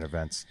stupid fucking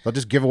events. They'll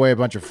just give away a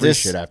bunch of free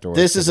shit afterwards.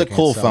 This is 'cause a they can't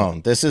cool sell phone.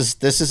 it. This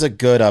is a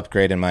good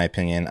upgrade in my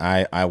opinion.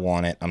 I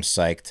want it. I'm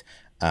psyched.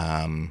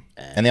 And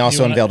they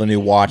also unveiled a new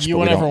watch. You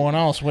but and we don't- everyone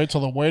else wait till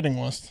the waiting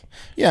list.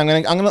 Yeah,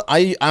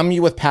 I'm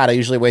you with Pat. I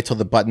usually wait till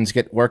the buttons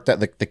get worked out,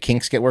 the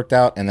kinks get worked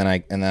out, and then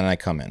I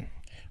come in.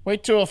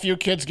 Wait till a few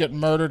kids get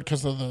murdered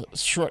because of the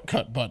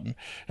shortcut button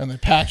and they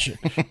patch it.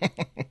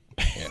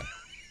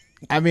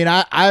 I mean,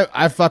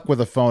 I fuck with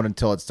a phone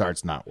until it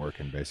starts not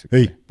working,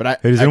 basically. Hey,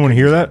 but does anyone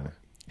hear that?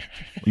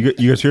 You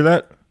guys hear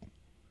that?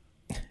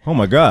 Oh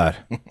my god!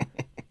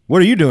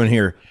 What are you doing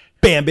here?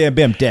 Bam, bam,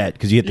 bam, dead.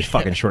 Because you hit the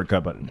fucking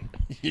shortcut button.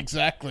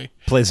 Exactly.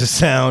 Plays a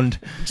sound.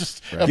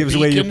 Just Gives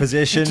away your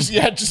position.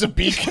 Just a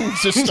beacon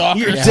to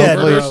stalkers. You're dead,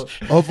 bro.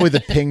 Hopefully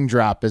the ping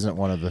drop isn't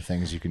one of the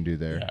things you can do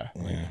there.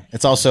 Yeah.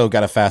 It's also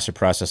got a faster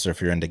processor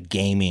if you're into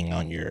gaming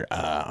on your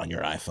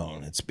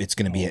iPhone. It's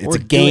going to be it's a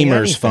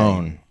gamer's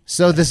phone.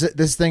 So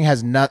this thing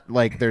has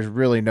there's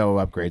really no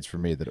upgrades for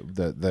me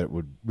that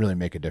would really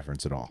make a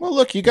difference at all. Well,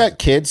 look, you got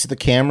kids. The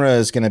camera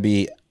is going to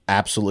be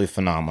absolutely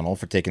phenomenal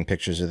for taking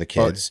pictures of the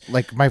kids.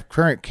 Like my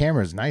current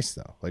camera is nice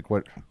though. Like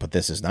what? But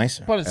this is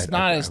nicer. But it's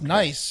not as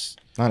nice.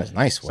 It's not as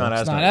nice. It's not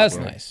as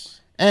nice.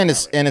 And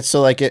it's so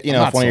like if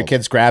one of your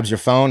kids grabs your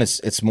phone,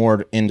 it's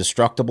more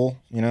indestructible.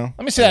 Let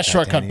me see that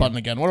shortcut button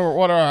again. What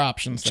are our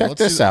options? Check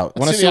this out.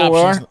 Want to see see what we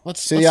are? Let's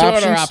see see the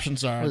what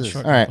options. our options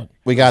are. All right,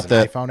 we got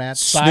the iPhone ad?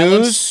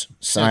 snooze,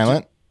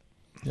 silent,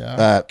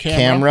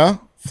 camera,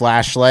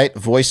 flashlight,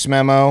 voice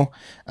memo,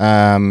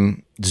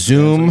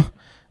 Zoom,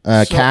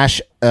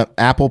 cash,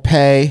 Apple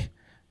Pay,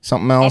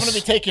 something else. I'm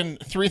going to be taking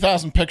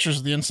 3,000 pictures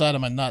of the inside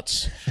of my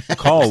nuts.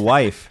 Call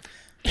wife.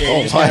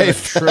 A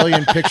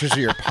trillion pictures of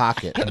your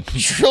pocket.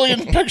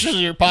 Trillion pictures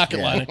of your pocket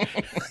lining.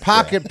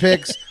 Pocket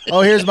pics.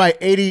 Oh, here's my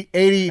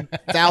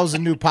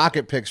 80,000 new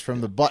pocket pics from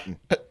the button.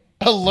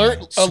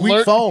 Alert!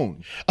 Sweet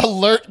phone.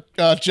 Alert!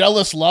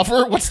 Jealous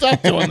lover. What's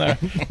that doing there?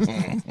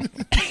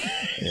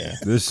 Yeah,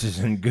 This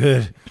isn't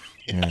good.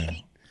 yeah.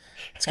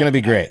 It's gonna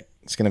be great.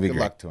 It's gonna be Good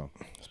great. luck to him.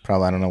 It's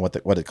probably I don't know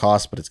what it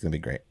costs, but it's gonna be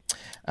great.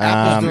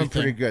 Apple's doing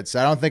pretty good, so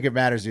I don't think it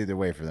matters either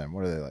way for them.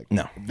 What are they like?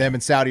 No. Them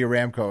and Saudi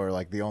Aramco are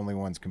like the only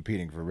ones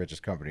competing for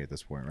richest company at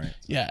this point, right?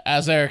 Yeah,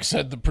 as Eric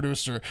said, the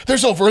producer.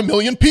 There's over 1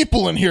 million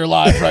people in here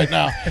live right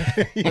now.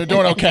 They're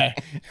doing okay.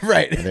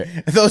 Right.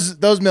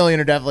 Those million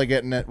are definitely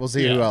getting it. We'll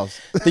see who else.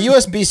 The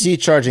USB-C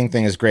charging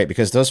thing is great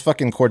because those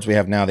fucking cords we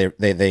have now,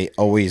 they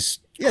always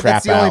that's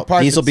crap the only out.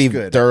 part These will that's be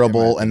good,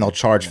 durable in my and they'll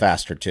charge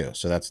faster too.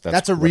 So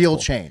that's a real cool.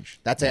 change.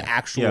 That's an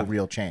actual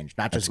real change,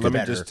 not just Let me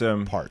better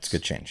just, parts.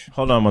 Good change.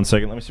 Hold on one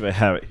second. Let me see if I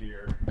have it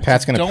here.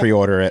 Pat's gonna Don't-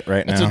 pre-order it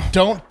right It's now. a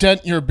don't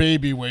dent your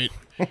baby weight.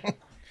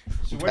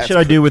 So what should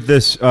I do with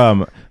this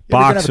box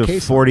have a of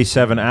case on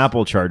 47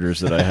 Apple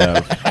chargers that I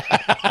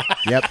have?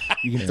 Yep,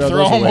 you can throw Throw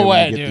those them away,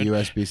 away, when you get dude. the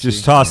USB-C.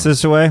 Just toss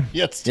this away?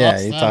 Yes, Yeah,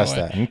 you toss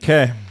away. that.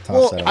 Okay.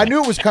 Well, that I away.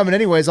 knew it was coming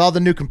anyways. All the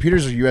new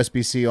computers are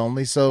USB-C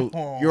only, so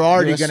you're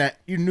already US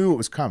you knew it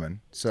was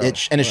coming. So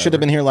And it should have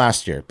been here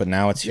last year, but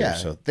now it's here. yeah,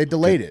 So they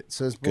delayed it.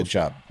 So it's good bullshit.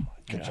 job.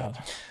 Good job.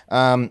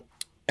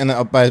 And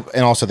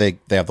also they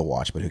have the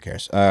watch, but who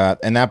cares?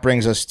 And that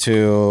brings us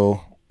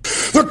to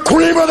The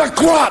cream of the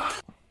crop!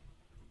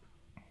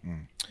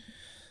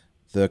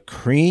 the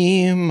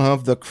cream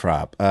of the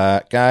crop.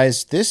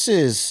 Guys, this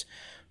is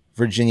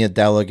Virginia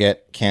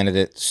delegate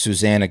candidate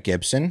Susanna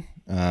Gibson.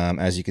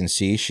 As you can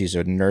see, she's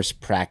a nurse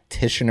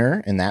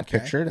practitioner in that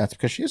picture. That's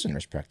because she is a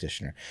nurse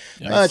practitioner.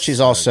 But she's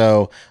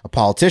also a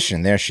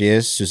politician. There she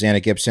is, Susanna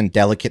Gibson,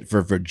 delegate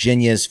for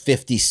Virginia's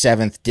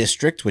 57th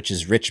district, which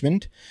is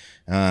Richmond.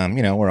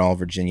 We're all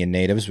Virginia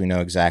natives. We know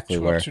exactly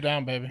Two where up, two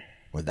down, baby.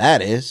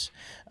 that is.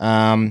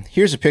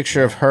 Here's a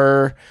picture of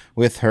her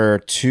with her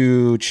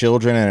 2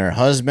 children and her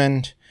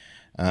husband.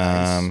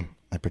 I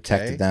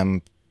protected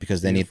them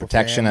because they need Beautiful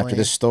protection after family.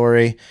 this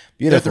story. They're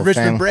Beautiful the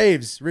Richmond family.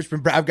 Braves.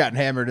 I've gotten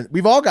hammered.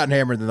 We've all gotten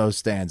hammered in those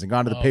stands and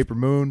gone to the Paper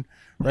Moon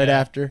right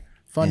after.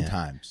 Fun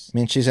times. I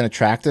mean, she's an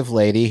attractive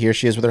lady. Here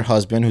she is with her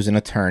husband, who's an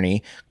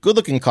attorney.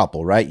 Good-looking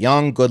couple, right?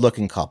 Young,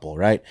 good-looking couple,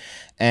 right?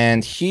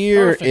 And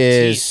here Perfect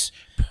is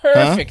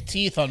Perfect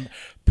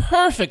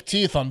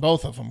teeth on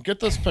both of them.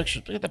 Get this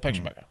picture. Get that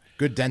picture back up.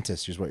 Good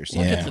dentist is what you're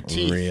saying. yeah, the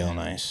teeth. real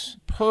nice.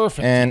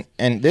 Perfect.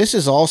 And this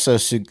is also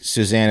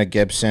Susanna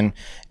Gibson.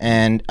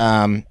 And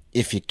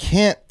if you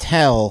can't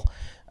tell,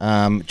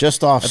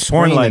 just off porn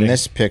screen in lighting.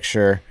 this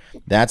picture,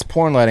 that's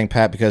porn lighting,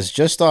 Pat, because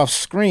just off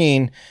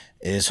screen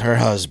is her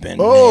husband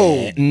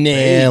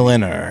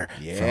nailing her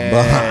from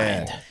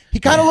behind. He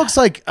kind of looks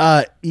like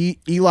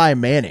Eli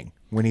Manning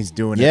when he's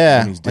doing it. Yeah,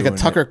 when he's like a doing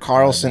Tucker it.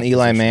 Carlson,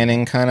 Eli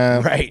Manning kind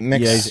of Right.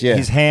 mix. Yeah,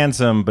 he's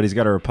handsome, but he's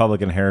got a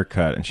Republican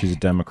haircut, and she's a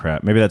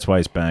Democrat. Maybe that's why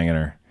he's banging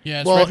her. yeah,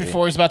 it's well, right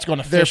before he's about to go on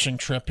a fishing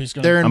trip. He's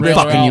going they're to in I'm Rail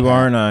fucking her you, out.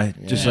 aren't I?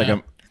 Just like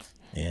I'm.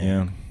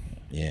 Yeah.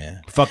 Yeah.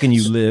 Fucking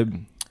you,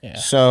 lib.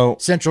 So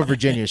Central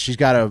Virginia, she's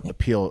got to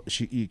appeal.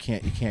 You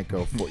can't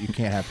go full. You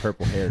can't have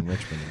purple hair in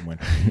Richmond and win.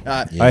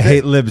 I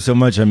hate lib so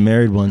much. I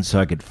married one so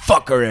I could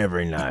fuck her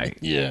every night.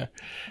 Yeah.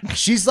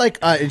 She's like,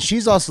 and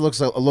she's also looks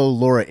like a little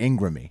Laura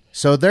Ingramy.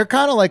 So they're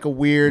kind of like a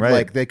weird, Right.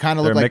 like they kind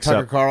of They're look a like Tucker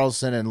mix-up.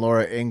 Carlson and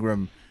Laura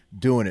Ingraham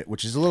doing it,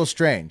 which is a little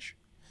strange.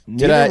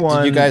 did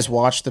you guys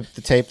watch the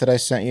tape that I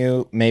sent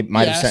you? Might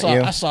have sent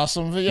you. I saw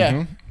some of it.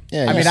 Yeah.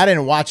 Yeah, I mean, I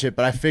didn't watch it,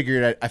 but I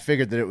figured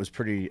that it was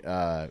pretty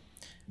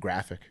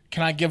graphic.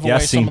 Can I give Yeah, away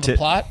some seen of the it.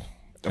 plot?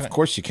 of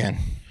course you can.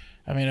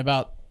 I mean,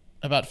 about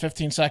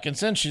 15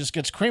 seconds in, she just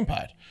gets cream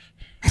pied.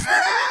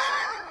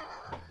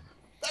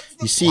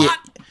 You see,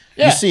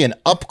 Yeah. you see an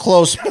up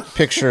close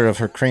picture of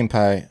her cream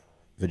pie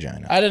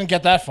vagina. I didn't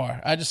get that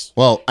far. I just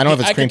Well, I don't know if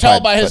it's I cream could tell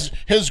pie, by but-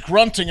 his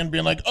grunting and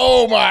being like,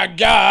 "Oh my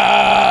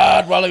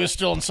god!" while he was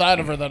still inside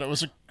of her that it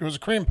was a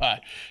cream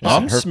pie.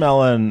 I'm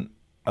smelling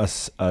a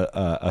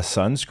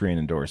sunscreen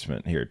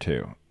endorsement here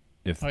too.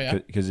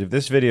 Because if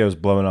this video is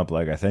blowing up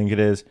like I think it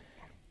is,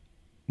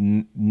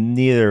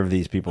 neither of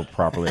these people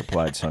properly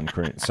applied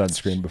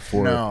sunscreen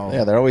before. No.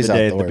 Yeah, they're always the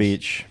day at outdoors. the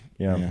beach.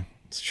 Yeah.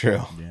 It's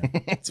true.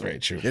 It's very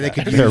true. Yeah, they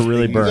could They're use-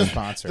 really they could use a burned.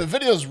 sponsor. The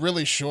video's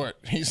really short.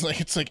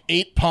 It's like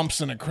 8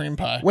 pumps in a cream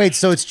pie. Wait,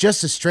 so it's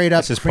just a straight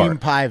up This is cream part.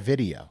 pie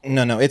video?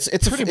 No, it's a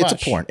Pretty it's a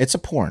much. porn. It's a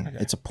porn. Okay.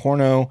 It's a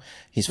porno.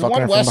 He's The fucking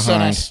one her from Wes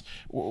sent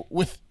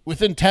behind. us,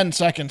 within 10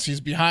 seconds,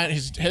 he's behind.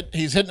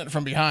 He's hitting it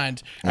from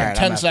behind, and right, I'm 10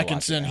 gonna have to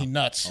seconds watch it in, now. he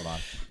nuts.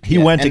 He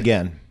went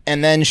again.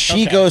 And then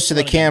she Okay, goes to the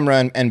what again?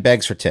 camera and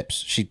begs for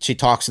tips. She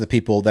talks to the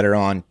people that are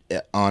on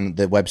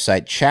the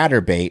website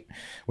Chatterbait,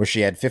 where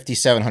she had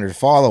 5,700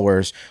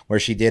 followers, where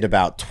she did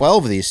about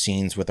 12 of these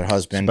scenes with her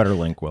husband. Better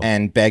link, Will.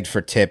 And begged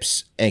for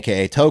tips,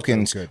 aka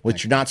tokens,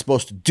 which you're not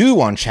supposed to do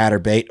on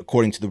Chatterbait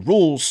according to the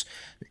rules.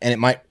 And it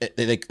might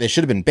they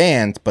should have been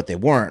banned, but they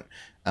weren't.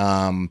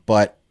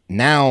 But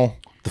now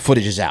the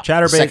footage is out.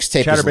 The sex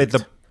tape is Chatterbait,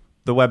 leaked.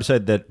 the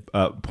website that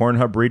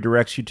Pornhub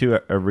redirects you to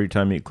every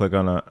time you click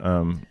on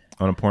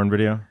a porn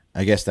video.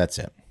 I guess that's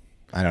it.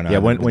 I don't know. Yeah,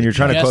 when you're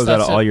trying to Yes, close out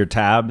that's all it. your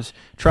tabs,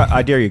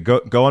 I dare you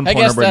go on I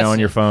guess Pornhub right now that's on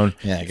your it. phone.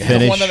 Yeah, I guess. The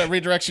finish. one that it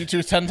redirects you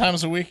to 10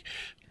 times a week.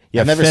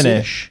 Yeah, I've never seen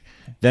finish.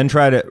 Then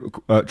try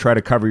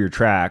to cover your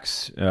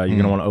tracks. You're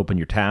gonna want to open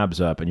your tabs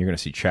up, and you're gonna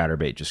see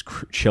Chatterbait just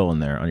chilling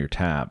there on your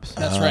tabs.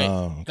 That's Oh,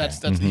 right.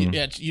 That's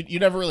yeah. You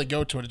never really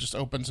go to it. It just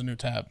opens a new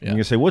tab. You're Yeah.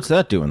 gonna say, "What's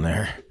that doing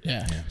there?"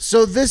 Yeah.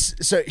 So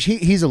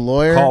he's a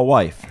lawyer, Call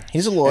wife.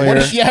 He's a What lawyer.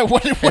 is, yeah.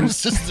 What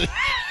is this?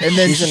 and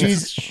then She's in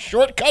she's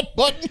Shortcut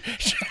button.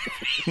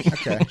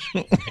 okay.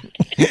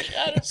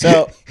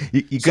 So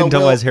You So couldn't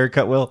tell Will- by his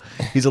haircut, Will.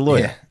 He's a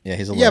lawyer. yeah,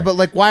 he's a lawyer. Yeah, but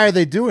like, why are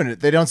they doing it?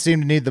 They don't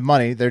seem to need the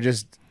money. They're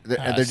just they're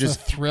That's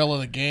just the thrill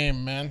of the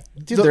game, man.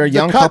 dude, they're a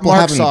young cut couple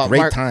Mark having saw- a great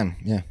Mark- time.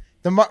 Yeah.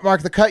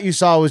 Mark. The cut you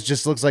saw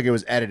looks like it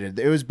was edited.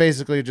 It was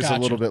basically just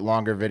Gotcha. a little bit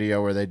longer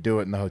video where they do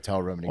it in the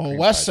hotel room. Well,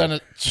 Wes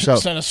sent So-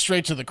 us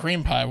straight to the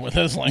cream pie with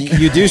his link.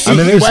 You do see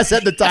Wes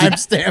had the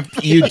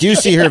timestamp. you do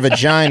see her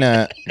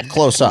vagina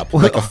close up,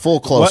 like a full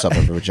close up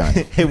of her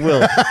vagina. Hey,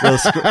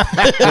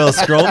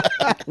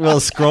 Will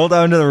scroll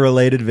down to the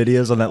related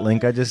videos on that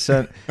link I just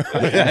sent.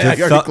 I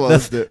already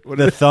closed it.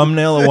 The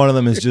thumbnail of one of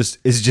them is just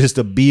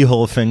a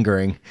beehole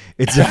fingering.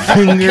 It's a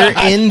finger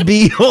in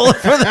beehole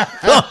for the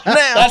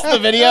thumbnail. That's the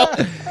video.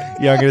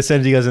 Yeah, I'm gonna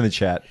send you guys in the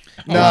chat.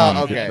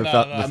 No, okay. The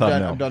I'm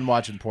thumbnail. done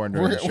watching porn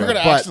during We're the show. gonna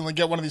But- accidentally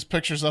get one of these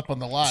pictures up on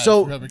the live. We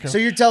gotta be So careful.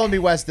 you're telling me,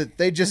 Wes, that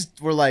they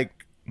just were like,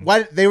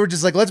 why they were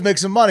just like, let's make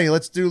some money,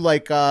 let's do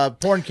like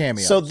porn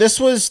cameos. So this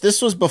was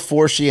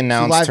before she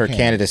announced live her cam.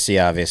 candidacy.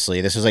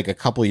 Obviously, this was like a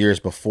couple years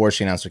before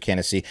she announced her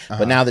candidacy.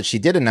 But now that she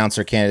did announce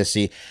her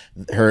candidacy,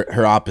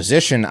 her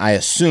opposition, I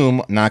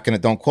assume,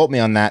 don't quote me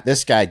on that.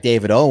 This guy,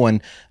 David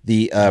Owen,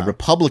 the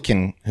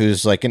Republican,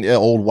 who's like an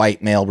old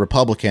white male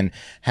Republican,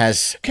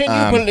 has.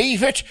 Can you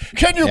believe it?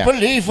 Can you yeah,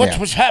 believe what yeah.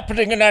 was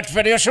happening in that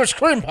video? So it's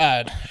cream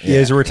pie. Yeah,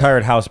 he's a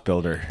retired house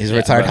builder. He's a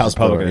retired house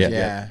builder.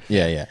 Republican.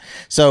 Yeah.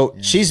 So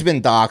she's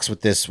been doxxed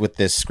with this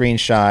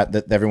screenshot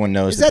that everyone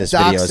knows is that that this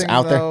video is doxing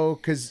out there. though?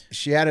 Because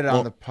she had it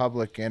on the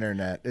public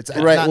internet. It's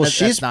Right. Not, Well, that's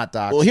she's not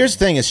doxing. Well, here's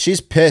the thing: is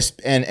she's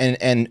pissed,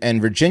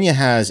 and Virginia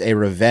has a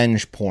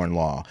revenge porn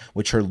law,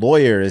 which her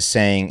lawyer is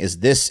saying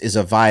is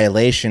a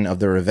violation of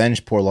the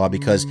revenge porn law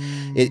because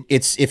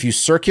it's if you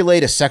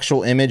circulate a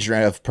sexual image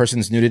of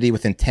person's nudity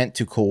with intent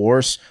to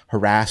coerce,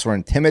 harass, or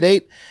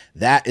intimidate,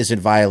 that is in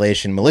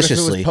violation If it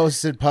maliciously. was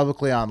posted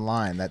publicly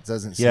online, that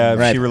doesn't. Seem Yeah, if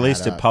to she add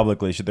released it up.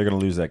 publicly, they're going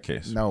to lose that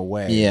case. No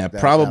way. Yeah,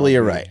 That probably would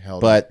you're be right, held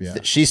but up, yeah.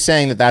 she's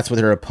saying that that's what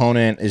her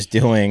opponent is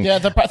doing. Yeah,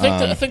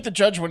 I think the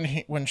judge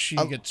when she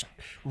gets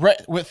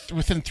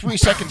within 3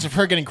 seconds of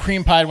her getting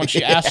cream pied when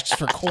she asks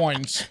for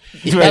coins,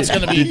 that's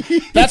gonna be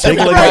Take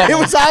a look Right, at- it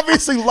was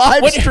obviously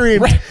live When-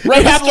 streamed. Right, It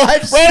was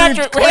live streamed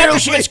right after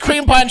she clearly. gets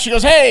cream pie, and she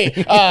goes, "Hey,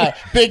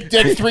 Big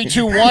Dick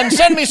 321,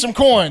 send me some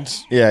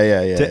coins."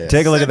 Yeah.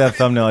 Take a look at that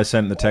thumbnail I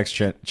sent in the text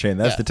chain.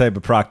 That's the type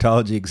of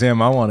proctology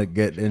exam I want to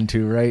get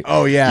into, right?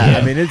 Oh yeah.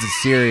 I mean it's a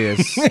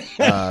serious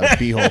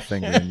beehole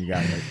fingering you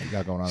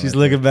got going on. She's right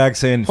looking back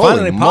saying, Holy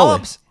 "Finally, moly.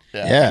 polyps."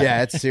 Yeah. there.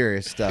 Yeah, it's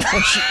serious stuff.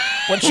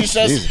 When she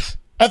says,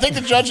 I think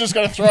the judge is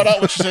going to throw it out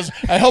when she says,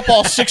 "I hope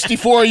all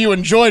 64 of you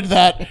enjoyed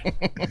that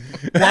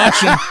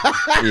watching."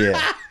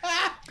 Yeah.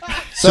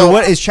 So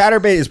what is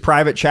Chatterbait? Is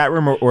private chat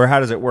room or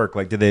how does it work?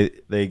 Like, did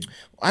they?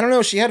 I don't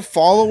know. She had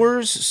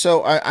followers,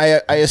 so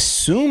I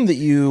assume that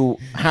you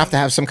have to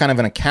have some kind of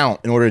an account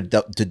in order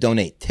to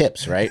donate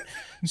tips, right?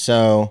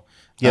 So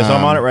Yeah, so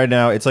I'm on it right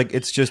now. It's like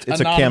it's a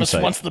Anonymous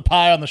campsite. wants the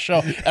pie on the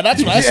show, and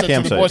that's what I said to the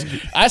Campsite.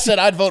 boys. I said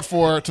I'd vote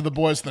to the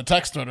boys in the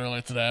text thread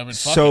earlier today. I mean,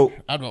 fuck So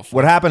it. I'd vote for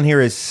what it. happened here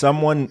is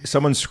someone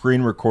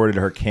screen recorded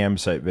her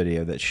campsite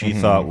video that she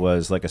thought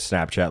was like a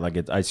Snapchat.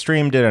 Like I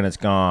streamed it and it's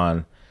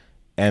gone.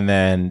 and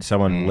then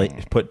someone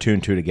put two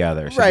and two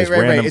together. So Right, this right,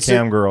 right. random It's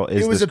cam girl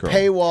is It was this a girl.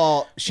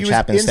 paywall. She Which was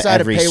happens to inside a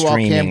every paywall cam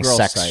streaming girl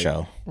sex site.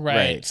 show.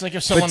 Right. It's like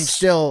if someone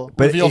still-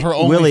 revealed her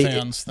Willie,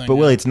 OnlyFans thing. But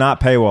Willie, it's not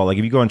paywall. Like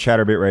if you go on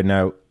Chatterbait right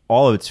now,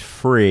 all of it's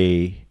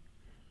free.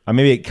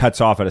 Maybe it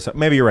cuts off at a.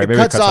 Maybe you're right. Maybe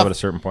it cuts off at a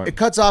certain point. It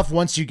cuts off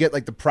once you get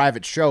like the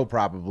private show,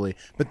 probably.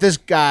 But this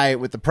guy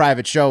with the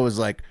private show was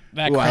like,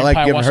 That "Ooh, I cream like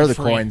pie giving her wasn't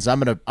the free. coins.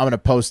 I'm gonna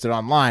post it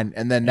online."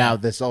 And then now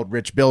this old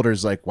rich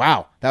builder's like,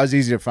 "Wow, that was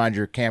easy to find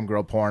your cam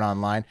girl porn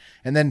online."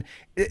 And then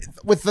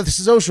with the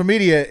social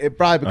media, it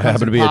probably I becomes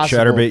happen to be a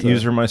impossible Chatterbait to-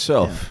 user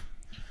myself.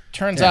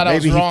 Turns Yeah, out I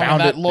was maybe he wrong, and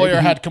found that it. lawyer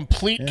Maybe he- had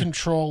complete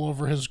control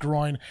over his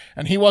groin,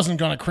 and he wasn't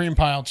going to cream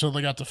pile until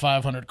they got to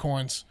 500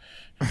 coins.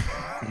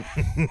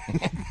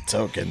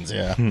 Tokens,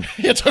 yeah.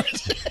 It took-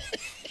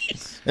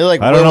 They're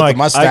like I Will don't know, with the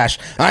I- mustache.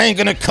 I ain't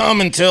gonna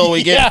come until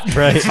we get Yeah.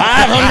 Right.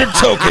 500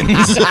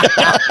 tokens.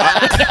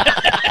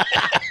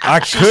 I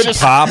could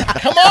just- pop.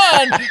 Come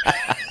on!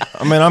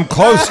 I mean, I'm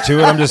close to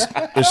it. I'm just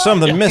there's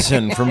something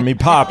missing from me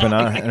popping.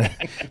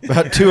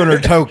 About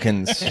 200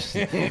 tokens.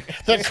 They're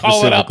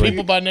calling out Specifically.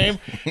 people by name.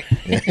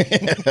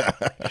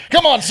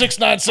 Come on,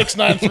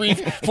 69693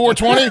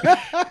 420.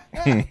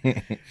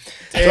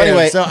 So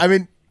anyway, so I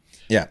mean,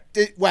 yeah.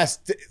 Wes,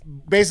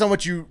 based on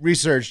what you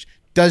researched,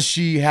 does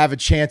she have a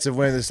chance of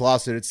winning this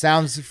lawsuit? It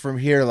sounds from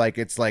here like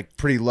it's like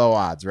pretty low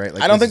odds, right?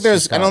 Like I don't this think is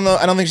there's. just I don't know.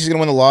 I don't think she's gonna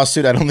win the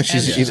lawsuit. I don't think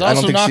And she's. she's I don't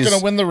also think not she's going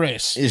to win the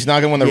race. She's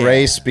not gonna win the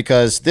race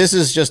because this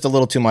is just a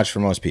little too much for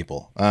most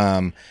people.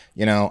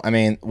 You know, I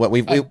mean, what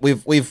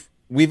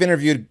we've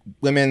interviewed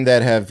women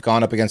that have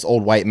gone up against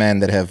old white men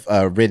that have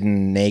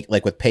ridden naked,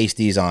 like with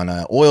pasties on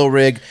an oil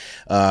rig.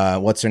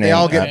 What's her name? They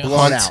all get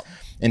blown Hunt out.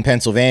 in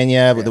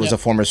Pennsylvania. There was a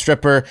former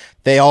stripper.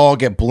 They all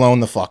get blown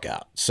the fuck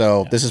out.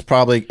 So this is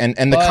probably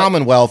and the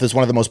Commonwealth is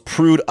one of the most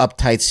prude,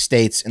 uptight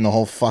states in the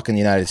whole fucking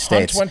United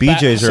States.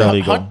 BJs are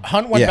illegal.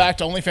 Hunt went Yeah. back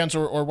to OnlyFans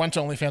or went to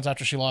OnlyFans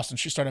after she lost, and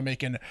she started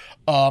making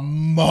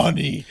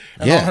money.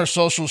 And Yeah. on her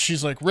socials,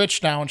 she's like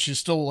rich now, and she's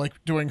still like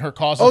doing her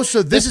cause. Oh,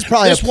 so this is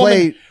probably a play-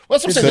 Woman, well,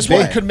 that's what I'm saying. This This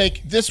woman could could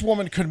make. This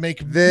woman could make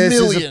This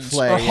millions is a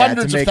play, or yeah,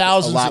 hundreds to make of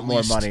thousands, a lot at more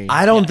least. money.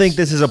 I don't think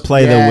this is a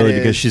play Yeah, though, it Willie, is,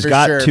 because she's for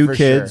got sure, two for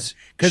kids. sure.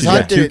 'Cause She's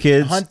Hunt got did two it-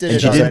 kids, Hunt did and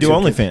it she on didn't do that.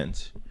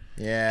 OnlyFans.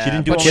 Yeah, She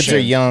didn't do But Kids she, are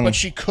young. But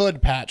she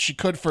could, Pat. She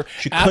could for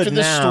She after could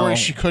this now. story.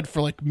 She could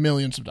for like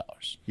millions of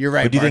dollars. You're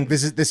right. But do you Mark.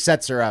 think- this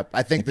sets her up?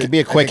 I think It could be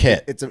a quick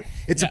hit. It's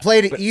a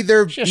play to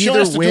either she only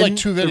has to do, win like,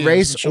 two the videos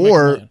race and she'll make a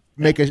or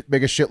million.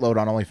 make a shitload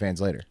on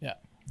OnlyFans later. Yeah.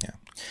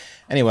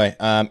 Anyway,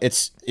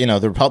 it's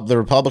the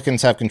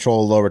Republicans have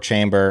control of the lower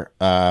chamber.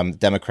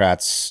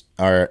 Democrats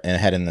are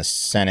ahead in the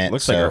Senate.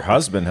 Looks so, like her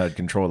husband had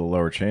control of the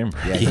lower chamber.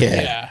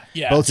 Yeah,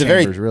 Yeah. Both a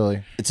very- chambers,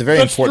 really. it's a very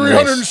That's important race.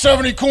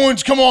 370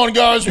 coins. Come on,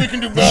 guys. We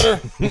can do better.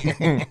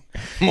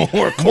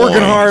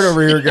 Working hard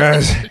over here,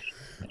 guys.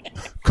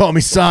 Call me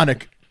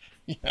Sonic.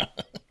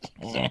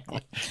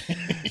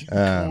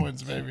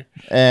 Coins, baby.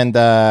 And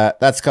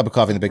that's a cup of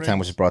coffee in the big time,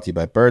 which is brought to you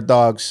by Bird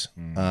Dogs.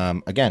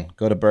 Again,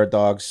 go to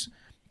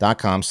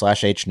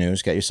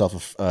birddogs.com/hnews. Get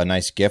yourself a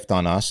nice gift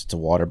on us. It's a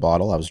water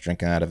bottle. I was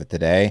drinking out of it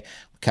today.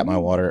 Kept my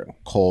water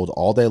cold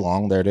all day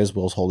long. There it is.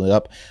 Will's holding it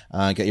up.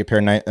 Get your pair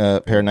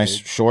of nice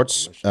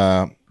shorts,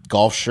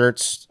 golf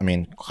shirts. I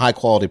mean, high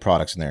quality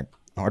products in there.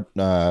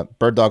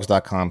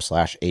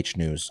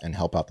 Birddogs.com/hnews and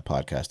help out the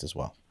podcast as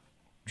well.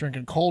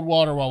 Drinking cold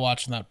water while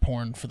watching that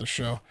porn for the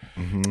show.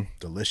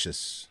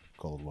 Delicious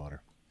cold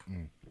water.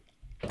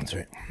 That's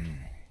right.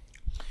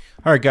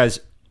 All right, guys.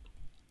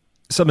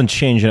 Something's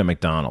changing at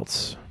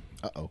McDonald's.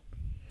 Uh-oh.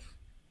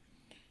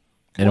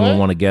 Anyone What?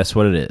 want to guess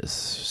what it is?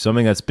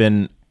 Something that's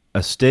been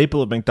a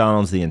staple at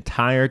McDonald's the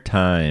entire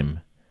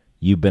time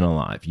you've been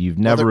alive. You've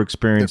never they're-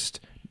 experienced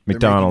they're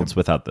McDonald's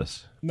without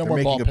this. No They're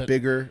more ball making a pit.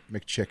 bigger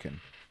McChicken.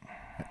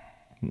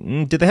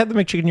 Did they have the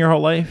McChicken your whole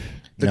life?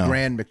 The No.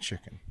 Grand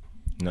McChicken.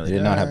 No, They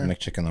did not have a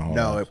McChicken the whole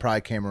No, life. it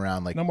probably came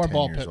around like No more 10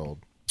 ball years pit. old.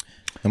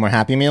 No more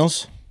Happy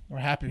Meals? We're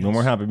happy. No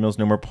more Happy Meals,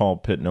 no more Paul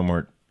Pitt, no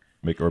more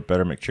or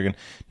better McChicken.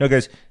 No,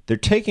 guys, they're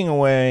taking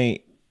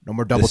away No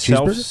more the double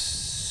cheeseburgers?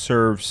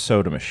 self-serve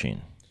soda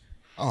machine.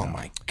 Oh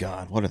my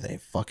God. What are they?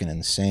 Fucking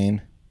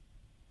insane.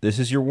 This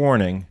is your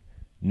warning.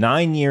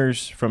 9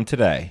 years from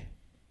today,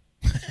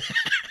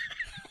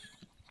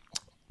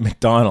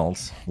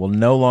 McDonald's will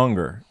no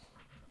longer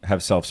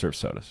have self-serve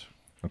sodas.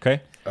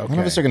 Okay? None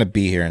of us are going to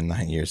be here in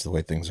 9 years the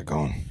way things are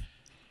going.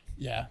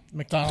 Yeah.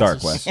 McDonald's. Dark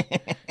is- West.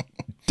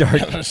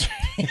 Dark.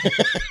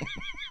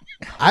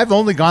 I've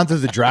only gone through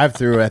the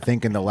drive-through, I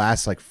think, in the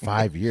last like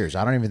 5 years.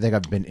 I don't even think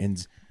I've been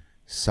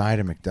inside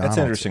a McDonald's.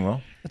 That's interesting,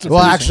 Will. It's a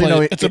Well, bleak actually, place.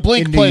 no, It's a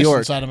bleak in New place York.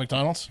 inside of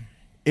McDonald's.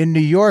 In New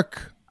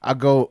York, I'll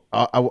go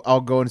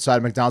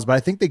inside McDonald's, but I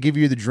think they give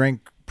you the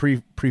drink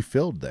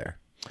pre-filled there.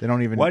 They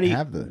don't even Why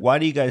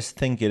do you guys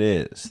think it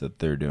is that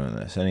they're doing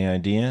this? Any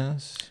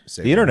ideas?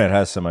 Say The internet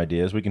has some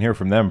ideas. We can hear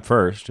from them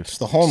first. It's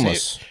the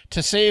homeless.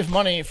 To save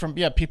money from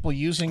people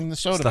using the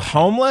soda. The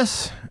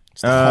homeless?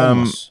 It's the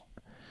homeless.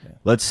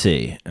 Let's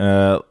see.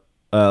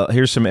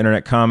 Here's some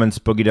internet comments.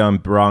 Boogie Down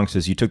Bronx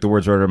says, you took the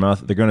words right out of my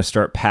mouth. They're going to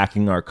start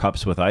packing our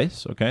cups with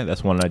ice. Okay,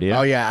 that's one idea.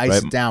 Oh, yeah, ice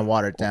right? it down,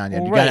 water it down. Yeah,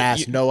 you Right. got to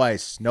ask, no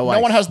ice, no ice.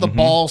 No one has the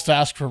balls to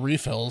ask for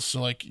refills,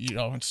 so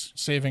it's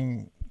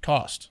saving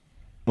cost.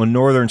 When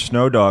Northern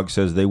Snow Dog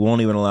says they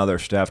won't even allow their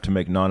staff to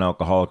make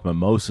non-alcoholic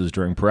mimosas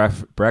during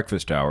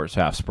breakfast hours,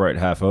 half Sprite,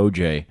 half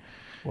OJ.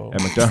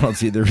 At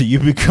McDonald's, either you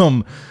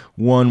become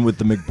one with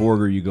the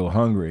McBurger, you go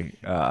hungry.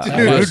 I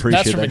appreciate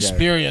That's from that guy.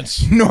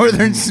 experience.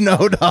 Northern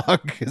Snow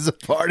Dog is a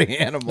party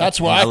animal. That's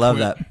why I love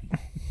quit. that.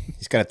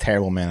 He's got a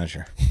terrible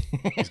manager.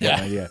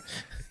 Yeah.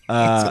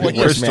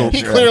 Crystal,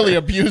 He clearly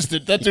abused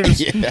it. That dude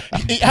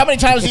is. How many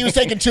times he was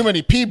taking too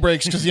many pee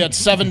breaks because he had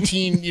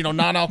 17,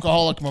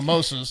 non-alcoholic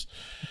mimosas.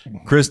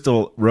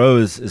 Crystal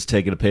Rose is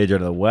taking a page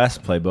out of the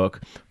West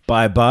playbook.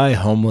 Bye-bye,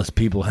 homeless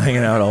people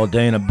hanging out all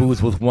day in a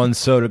booth with one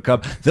soda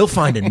cup. They'll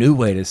find a new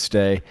way to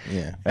stay.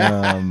 Yeah.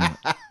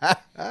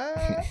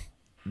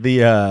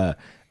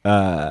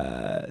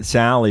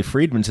 Sally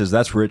Friedman says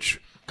that's rich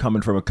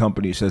coming from a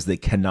company who says they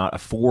cannot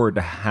afford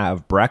to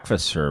have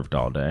breakfast served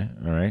all day.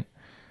 All right.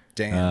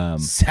 Damn.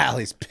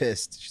 Sally's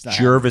pissed. She's not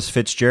Jervis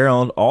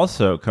Fitzgerald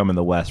also coming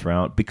the West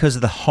route because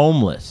of the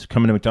homeless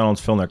coming to McDonald's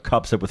filling their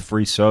cups up with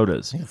free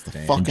sodas. It's the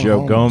fucking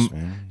Joe, homeless,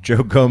 man.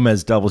 Joe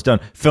Gomez doubles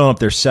down, filling up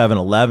their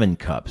 7-Eleven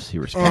cups. He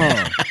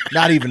responds.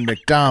 not even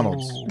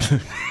McDonald's.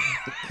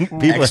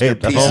 People Extra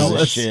hate the pieces of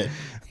homeless. shit.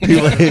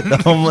 People hate the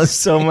homeless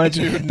so much.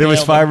 There was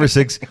nailed 5 or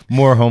 6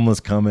 more homeless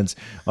comments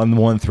on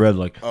one thread.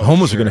 Like,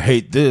 homeless are going to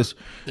hate this.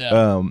 Yeah.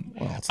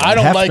 I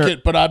don't like Hefner-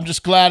 it, but I'm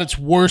just glad it's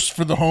worse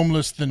for the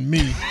homeless than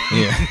me.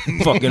 Yeah,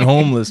 fucking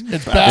homeless.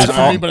 It's bad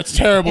for me, but it's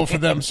terrible for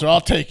them, so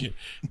I'll take it.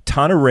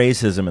 Ton of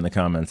racism in the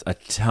comments. A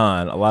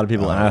ton. A lot of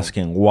people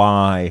asking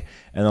why,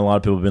 and a lot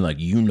of people have been like,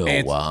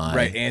 why.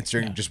 Right,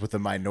 answering just with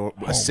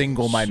a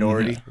single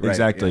minority. Right,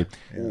 Exactly.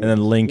 yeah. And then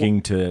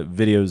linking to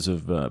videos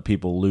of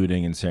people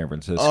looting in San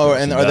Francisco. Oh,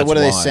 and So what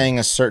are they that's why. saying?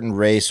 A certain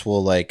race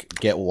will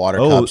get water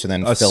cups and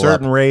then a fill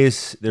certain up.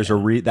 race. There's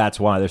that's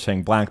why they're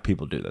saying black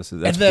people do this.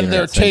 That's And then the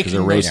they're internet saying 'cause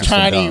taking they're those racist and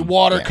tiny dumb.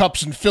 water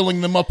cups and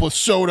filling them up with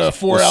soda,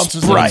 4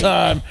 ounces Sprite.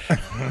 at a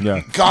time.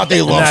 Yeah, God,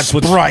 they love that's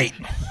what's- Sprite.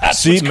 That's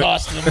See, what's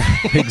costing them.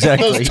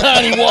 exactly. Those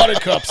tiny water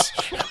cups.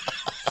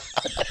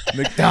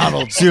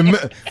 McDonald's. See,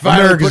 America's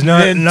putting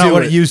not into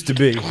what it it. used to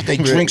be. They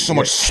drink so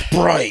much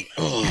Sprite.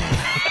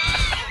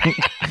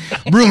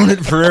 Ruin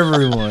it for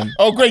everyone.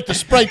 Oh, great, the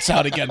Sprite's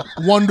out again.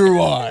 Wonder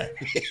why.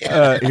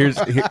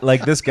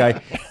 Like this guy,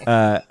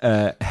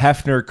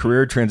 Hefner,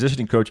 career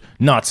transitioning coach.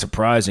 Not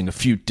surprising, a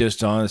few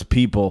dishonest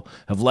people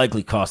have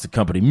likely cost the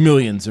company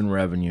millions in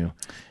revenue,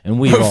 and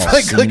we've all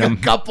seen like a them.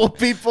 couple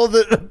people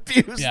that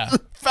abuse Yeah. the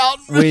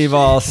fountain. We've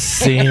all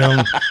seen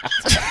them.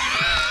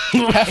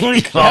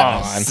 We've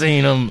all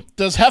seen them.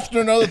 Does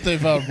Hefner know that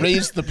they've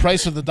raised the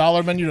price of the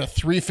dollar menu to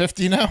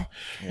 $3.50 now?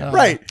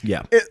 Right.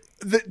 Yeah.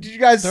 Did you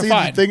guys see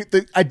fine. the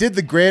thing? I did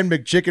the Grand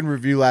McChicken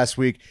review last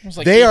week. was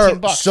like they are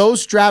 $18. so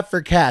strapped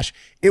for cash.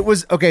 It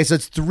was okay. So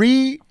it's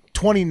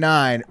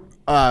 $3.29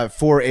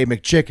 for a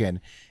McChicken,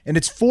 and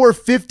it's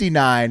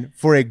 $4.59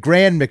 for a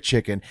Grand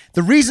McChicken.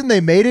 The reason they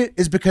made it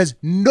is because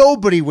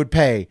nobody would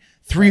pay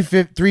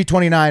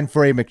 $3.29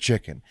 for a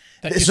McChicken.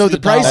 That used So to the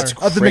be $1. price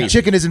of the crazy.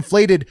 McChicken is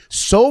inflated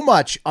so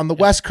much on the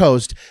West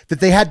Coast that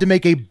they had to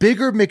make a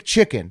bigger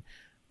McChicken.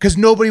 Because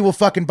nobody will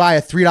fucking buy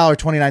a $3.29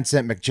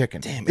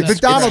 McChicken. Damn, It's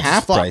McDonald's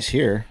half is fucked. price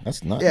here.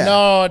 That's nuts. Yeah.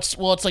 No, it's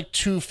like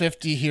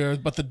 $2.50 here,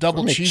 but the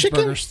double For McChicken?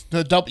 cheeseburgers,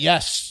 the double,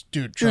 yes,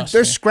 dude, Dude, trust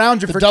they're me.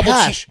 scrounging The for double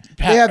cash.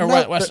 They They have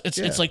right, no- Wes,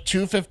 yeah. it's like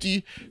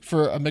 $2.50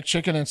 for a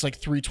McChicken, and it's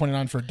like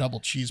 $3.29 for a double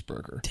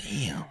cheeseburger.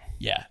 Damn.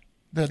 Yeah,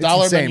 the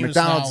dollar insane. menu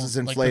McDonald's is is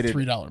now inflated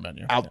like the $3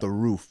 menu. Out the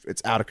roof.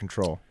 It's out of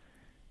control.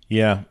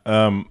 Yeah.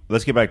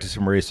 Let's get back to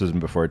some racism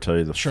before I tell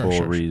you the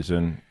full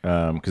reason.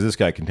 Because this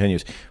guy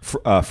continues.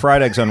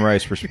 Fried Eggs on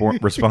Rice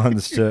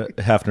responds to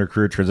Hefner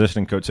career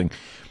transitioning coach saying,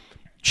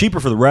 cheaper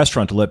for the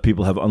restaurant to let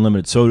people have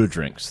unlimited soda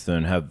drinks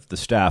than have the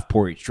staff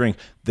pour each drink.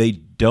 They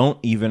don't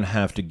even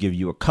have to give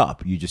you a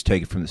cup. You just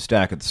take it from the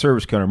stack at the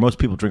service counter. Most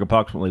people drink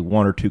approximately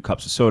 1 or 2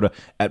 cups of soda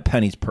at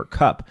pennies per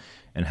cup.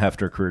 And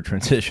Hefner career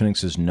transitioning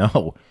says,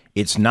 no,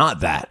 it's not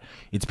that.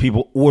 It's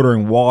people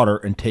ordering water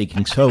and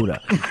taking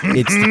soda.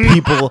 It's the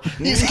people.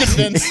 He's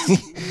convinced.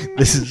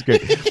 This is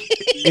great.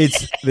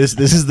 It's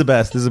this is the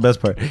best. This is the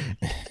best part.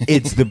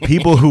 It's the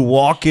people who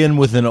walk in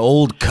with an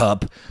old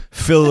cup,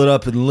 fill it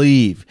up, and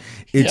leave.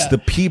 It's Yeah. the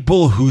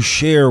people who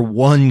share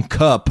 1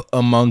 cup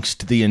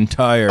amongst the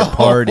entire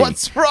party.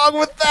 What's wrong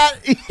with that?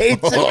 He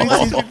hates it when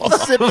he sees people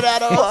sipping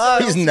out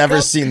of He's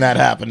never seen that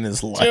happen in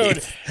his Dude,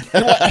 life.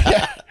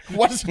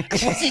 what's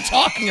he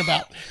talking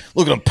about?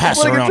 Look at him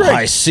passing Like a around drink.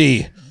 high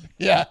C.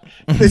 Yeah,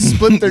 They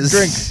split their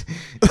drink.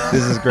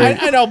 This is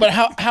great. I know, but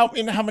how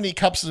many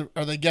cups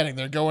are they getting?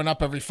 They're going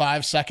up every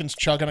 5 seconds,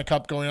 chugging a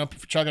cup, going up,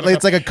 chugging a cup.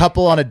 It's like a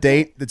couple on a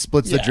date that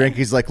splits the drink.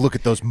 He's like, look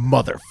at those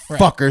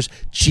motherfuckers,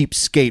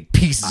 cheapskate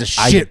pieces of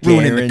shit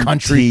ruining the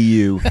country.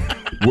 Do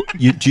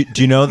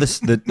you know this?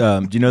 Do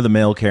you know the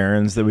male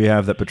Karens that we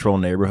have that patrol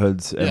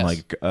neighborhoods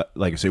and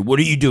like say, what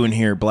are you doing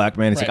here, black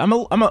man? He's like, I'm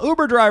a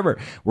Uber driver.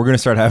 We're gonna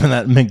start having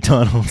that in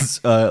McDonald's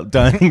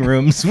dining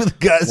rooms with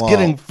guys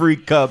getting free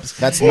cups.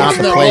 That's not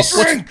the place.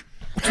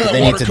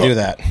 They need to do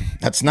that.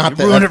 That's not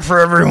the ruin it for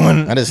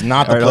everyone. That is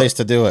not the place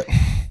to do it.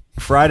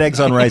 Fried eggs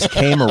on rice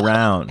came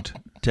around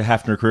to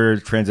Hafner Career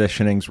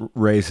Transitioning's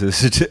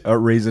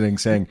reasoning,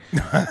 saying,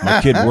 "My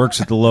kid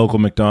works at the local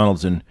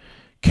McDonald's and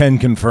can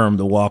confirm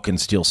the walk-in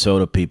steal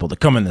soda people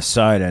that come in the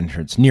side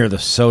entrance near the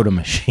soda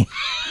machine."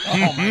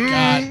 Oh my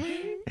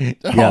god!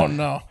 Oh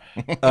no!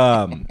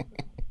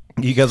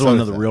 You guys want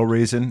to know the real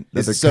reason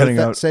that they're cutting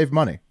out? Save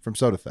money from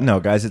soda theft.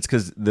 No, guys, it's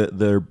because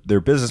their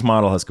business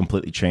model has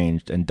completely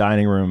changed, and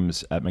dining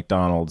rooms at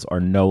McDonald's are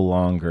no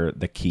longer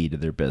the key to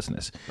their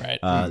business. Right.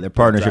 Their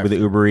partnership with the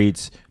Uber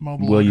Eats.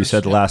 Mobile Will, you orders,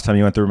 said the last time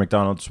you went through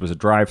McDonald's was a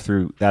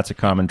drive-through. That's a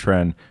common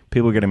trend.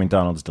 People getting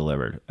McDonald's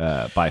delivered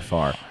by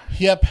far.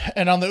 Yep,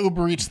 and on the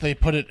Uber Eats, they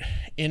put it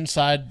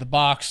inside the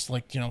box,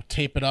 like,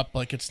 tape it up,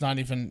 like it's not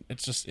even,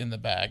 it's just in the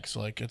bag. So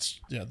like the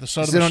soda.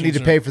 So they don't need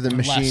to pay for the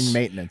machine less.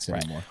 maintenance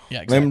anymore.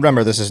 Yeah, exactly.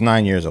 Remember, this is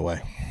 9 years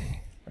away.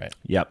 Right.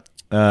 Yep.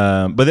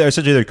 But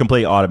they're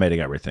completely automating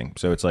everything.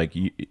 So it's like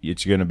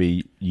it's going to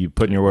be you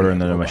put in your order and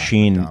then a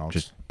machine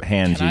just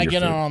hands Can you I your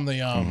get food. on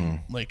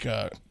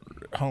the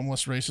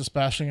homeless racist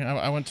bashing?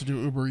 I went to do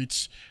Uber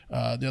Eats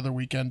the other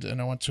weekend,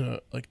 and I went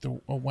to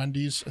a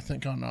Wendy's, I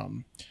think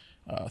on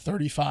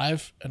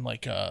 35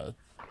 and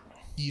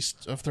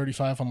east of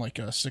 35 on a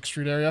 6th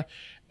Street area,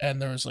 and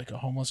there was a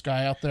homeless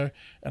guy out there,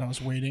 and I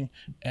was waiting,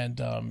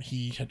 and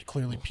he had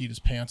clearly peed his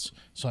pants,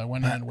 so I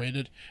went in and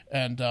waited,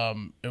 and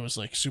it was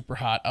super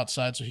hot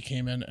outside, so he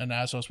came in, and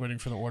as I was waiting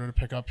for the order to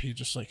pick up, he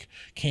just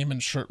came in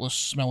shirtless,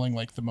 smelling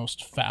like the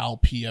most foul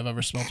pee I've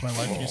ever smelled in my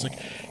life. And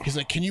he's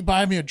like, can you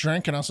buy me a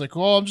drink? And I was like,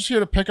 well, I'm just here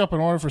to pick up an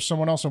order for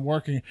someone else, I'm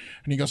working.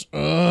 And he goes,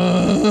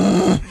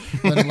 and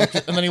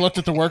then he looked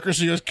at the workers,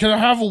 he goes, can I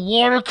have a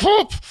water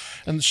cup?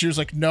 And she was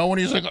like, no, and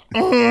he's like,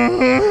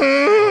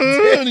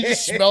 and he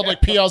just smelled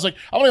like pee. I was like,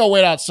 I'm gonna go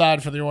wait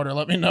outside for the order.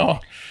 Let me know.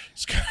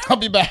 I'll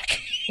be back.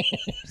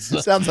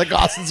 Sounds like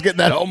Austin's getting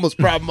that homeless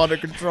problem under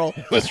control.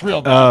 It's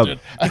real bad, dude.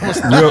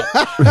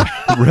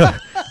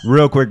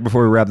 Real quick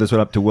before we wrap this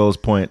one up, to Will's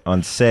point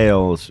on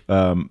sales,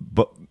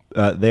 but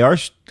they are,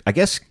 I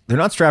guess, they're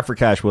not strapped for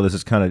cash. Well, this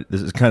is kind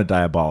of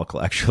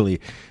diabolical,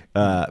 actually,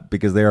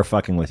 because they are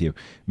fucking with you.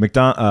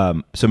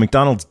 So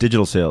McDonald's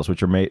digital sales,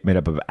 which are made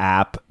up of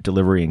app,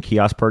 delivery, and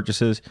kiosk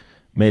purchases,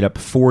 made up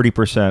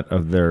 40%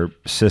 of their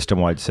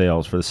system-wide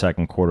sales for the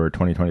second quarter of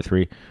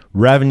 2023.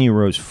 Revenue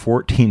rose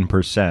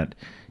 14%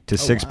 to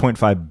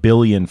 $6.5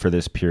 billion for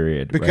this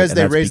period. Because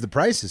they raised the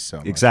prices so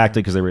much.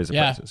 Exactly, because they raised the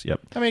prices. Yep.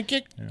 I mean,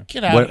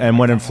 get out. And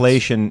when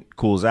inflation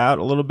cools out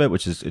a little bit,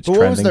 which is it's but trending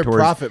what was their towards,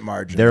 profit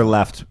margin? they're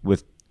left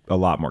with a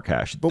lot more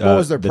cash. But what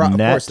was their profit? Of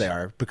net? course they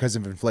are, because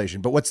of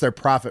inflation. But what's their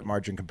profit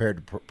margin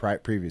compared to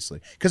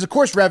previously? Because of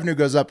course revenue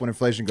goes up when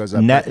inflation goes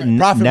up. Net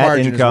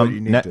margin income, is what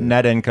you need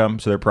net income,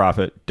 so their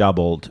profit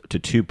doubled to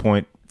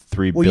 $2.3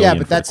 billion. Well, yeah,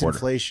 but that's the quarter.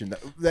 inflation.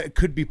 That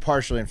could be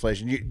partially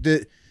inflation. You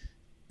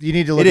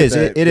need to look.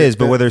 It is.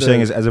 But what they're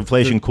saying is, as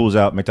inflation cools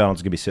out, McDonald's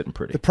is gonna be sitting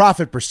pretty. The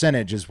profit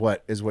percentage is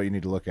what you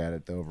need to look at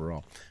it the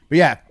overall. But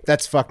yeah,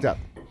 that's fucked up.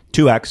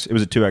 2x. It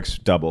was a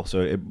 2x double,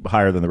 so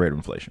higher than the rate of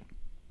inflation.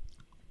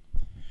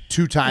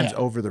 2 times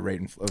over the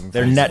rate of inflation.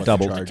 Their net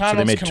doubled, so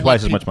they made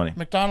twice as much money.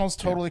 McDonald's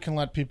totally can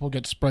let people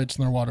get Sprites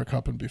in their water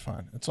cup and be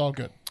fine. It's all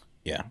good.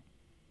 Yeah.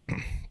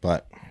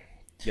 But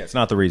yeah, it's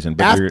not the reason.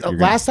 But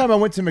last time I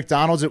went to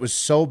McDonald's, it was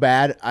so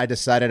bad, I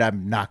decided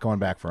I'm not going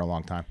back for a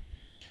long time.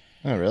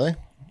 Oh, really?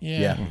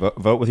 Yeah.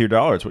 Vote with your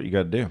dollar. It's what you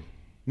got to do.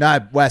 Nah,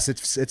 Wes,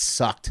 it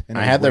sucked. And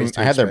I had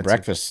their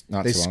breakfast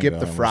not They so long skipped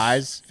ago. the It was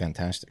fries.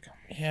 Fantastic.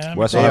 Yeah,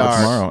 Wes will have it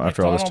tomorrow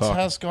after all this McDonald's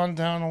talk. has gone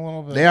down a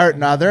little bit. They're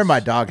in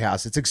my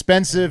doghouse. It's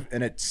expensive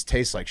and it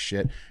tastes like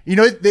shit. You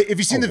know, if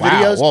you've seen the Wow.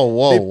 videos,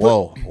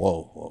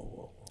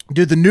 Whoa.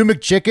 dude, the new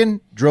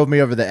McChicken drove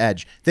me over the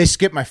edge. They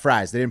skipped my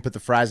fries. They didn't put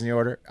the fries in the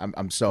order.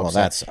 I'm so upset.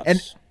 That sucks.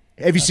 And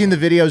have you seen the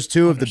videos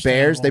too of the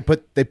bears? They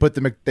put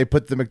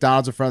the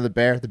McDonald's in front of the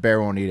bear. The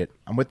bear won't eat it.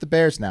 I'm with the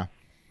bears now.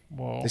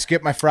 Whoa. They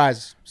skipped my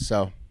fries.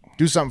 So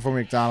do something for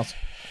me, McDonald's.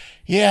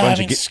 Yeah, I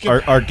mean,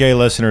 Our gay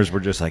listeners were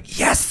just like,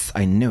 yes,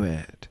 I knew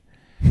it.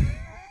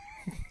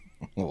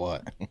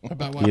 What?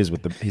 about what? He's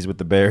with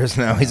the Bears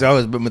now. He's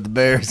always been with the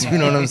Bears. You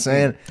know what I'm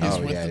saying? He's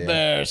with the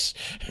Bears.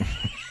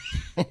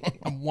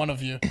 I'm one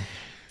of you.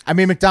 I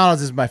mean,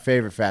 McDonald's is my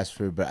favorite fast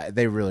food, but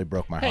they really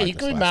broke my heart. Hey, you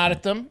could be mad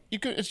at them. You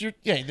could. They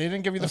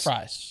didn't give you the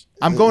fries.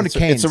 I'm going to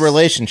Cane's. It's a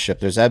relationship.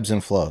 There's ebbs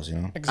and flows, you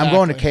know? Exactly. I'm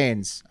going to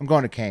Cane's. I'm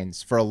going to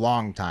Cane's for a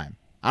long time.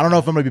 I don't know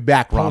if I'm going to be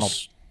back,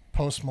 Ronald.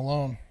 Post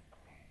Malone.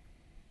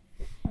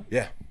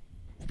 Yeah.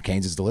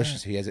 Cane's is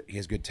delicious. He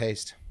has good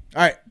taste.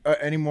 All right.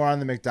 Any more on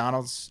the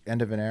McDonald's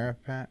end of an era,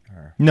 Pat?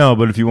 Or? No,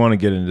 but if you want to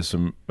get into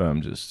some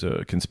just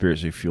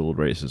conspiracy-fueled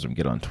racism,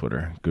 get on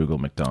Twitter. Google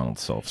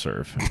McDonald's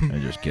self-serve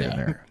and just get in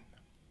there.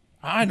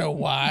 I know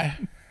why.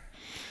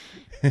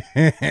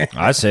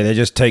 I say they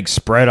just take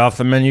Sprite off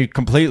the menu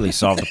completely.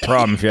 Solve the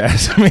problem, if you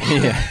ask me.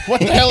 What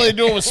the hell are they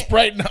doing with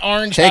Sprite and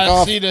orange Take hot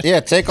off, C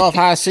to- take off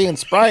high C and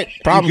Sprite.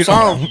 Problem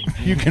solved.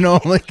 You can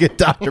only get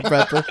Dr.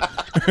 Pepper.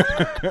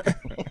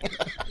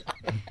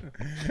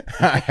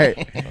 All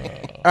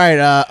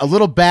right. A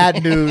little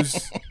bad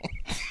news,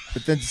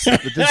 but then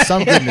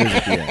some good news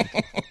at the end.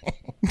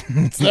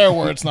 It's their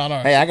words, not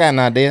ours. Hey, I got an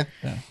idea.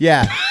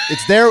 Yeah,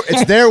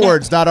 it's their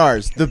words, not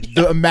ours.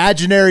 The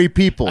imaginary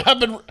people. I've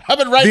been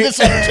writing this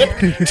on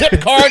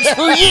tip cards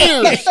for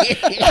years.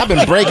 I've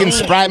been breaking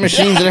Sprite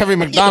machines at every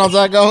McDonald's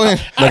I go in.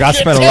 Look, I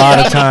spent a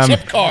lot of time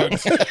Tip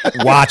cards.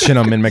 watching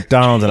them in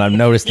McDonald's, and I've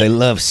noticed they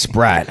love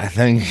Sprite. I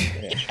think.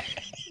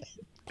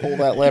 Pull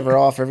that lever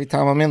off every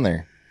time I'm in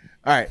there.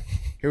 All right,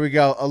 here we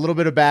go. A little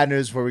bit of bad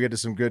news before we get to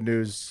some good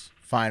news.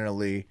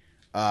 Finally,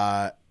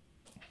 wait,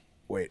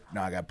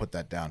 no, I gotta put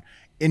that down.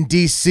 In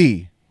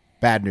DC,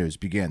 bad news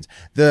begins.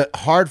 The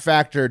Hard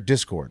Factor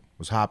Discord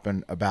was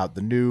hopping about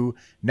the new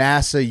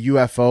NASA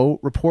UFO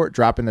report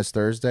dropping this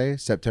Thursday,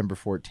 September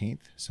 14th.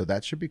 So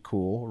that should be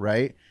cool,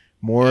 right?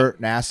 More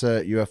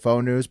NASA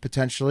UFO news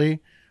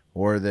potentially,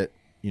 or that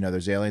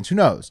there's aliens. Who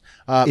knows?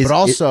 But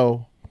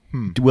also.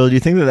 Will, do you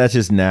think that that's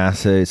just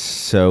NASA is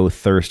so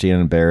thirsty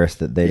and embarrassed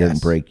that they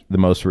didn't break the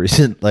most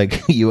recent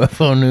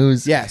UFO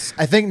news? Yes,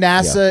 I think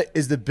NASA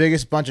is the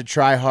biggest bunch of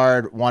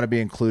try-hard, want to be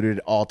included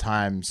all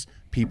times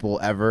people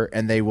ever,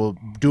 and they will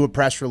do a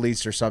press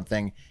release or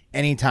something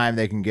anytime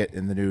they can get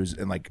in the news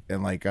and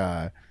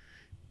coattail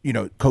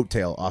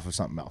off of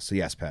something else. So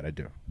yes, Pat, I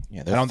do.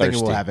 Yeah, I don't think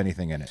it will have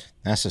anything in it.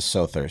 NASA's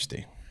so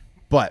thirsty,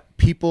 but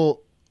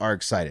people are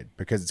excited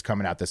because it's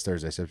coming out this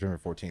Thursday, September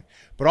 14th.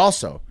 But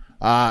also.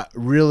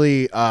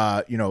 Really,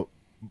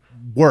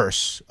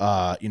 worse.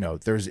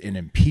 There's an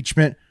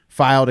impeachment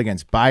filed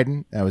against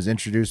Biden that was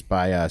introduced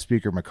by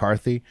Speaker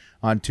McCarthy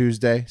on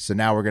Tuesday. So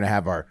now we're going to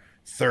have our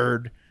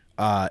third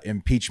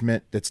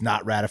impeachment that's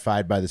not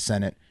ratified by the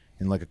Senate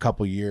in a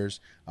couple years.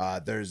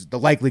 There's the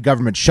likely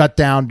government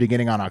shutdown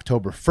beginning on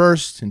October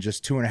 1st in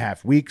just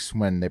 2.5 weeks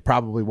when they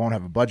probably won't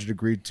have a budget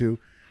agreed to,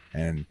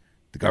 and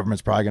the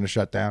government's probably going to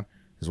shut down.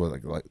 Is what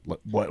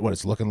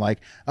it's looking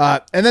like.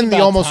 And then the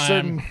almost time.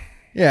 Certain.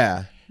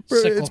 Yeah,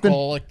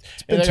 Cyclical. been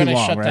they're too going to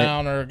long, shut right?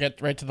 down or get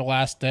right to the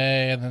last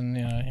day, and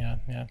then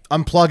yeah.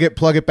 Unplug it,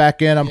 plug it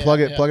back in. Unplug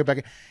it, plug it back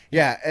in.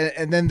 Yeah,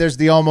 and then there's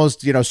the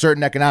almost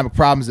certain economic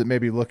problems that may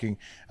be looking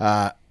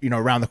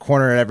around the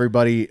corner at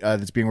everybody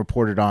that's being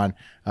reported on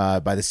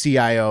by the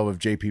CIO of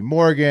J.P.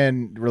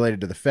 Morgan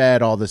related to the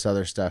Fed, all this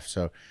other stuff.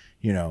 So.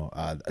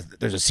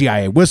 There's a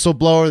CIA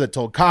whistleblower that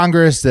told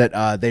Congress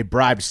that they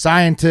bribed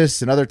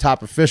scientists and other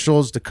top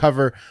officials to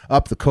cover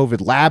up the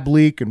COVID lab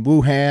leak in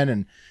Wuhan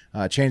and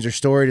change their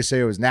story to say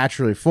it was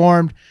naturally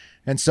formed.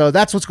 And so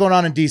that's what's going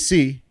on in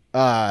D.C.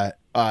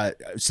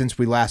 Since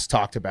we last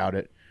talked about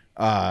it.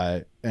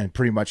 And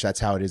pretty much that's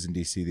how it is in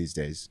D.C. these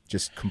days.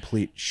 Just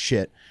complete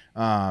shit.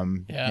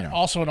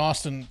 Also in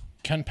Austin,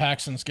 Ken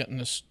Paxton's getting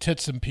his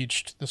tits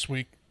impeached this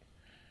week.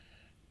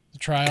 The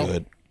trial.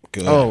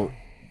 Good. Oh,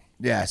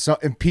 yeah. So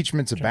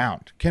impeachments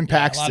abound. Ken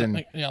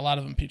Paxton. A lot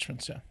of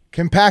impeachments, yeah.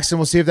 Ken Paxton,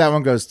 we'll see if that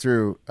one goes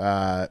through.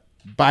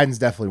 Biden's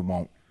definitely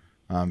won't.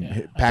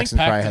 Paxton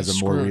probably has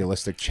a more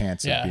realistic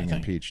chance of being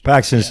impeached.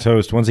 Paxton's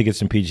toast. Once he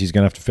gets impeached, he's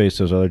going to have to face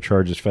those other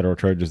charges, federal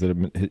charges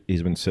that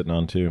he's been sitting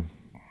on too.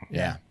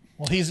 Yeah.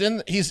 Well, he's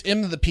in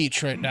the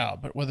peach right now,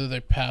 but whether they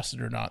pass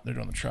it or not, they're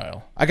doing the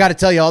trial. I got to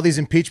tell you, all these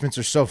impeachments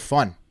are so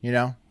fun,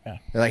 Yeah.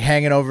 They're like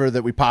hanging over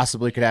that we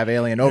possibly could have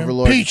alien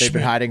overlords that they've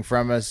been hiding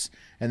from us,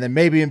 and then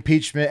maybe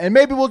impeachment, and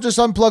maybe we'll just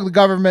unplug the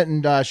government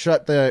and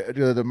shut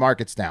the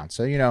markets down.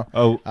 So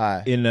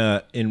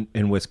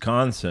in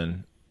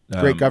Wisconsin,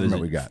 great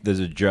government we got. There's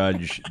a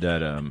judge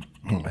that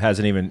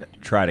hasn't even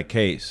tried a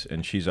case,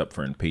 and she's up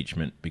for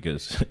impeachment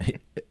because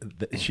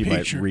she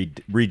might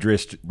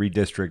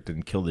redistrict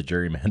and kill the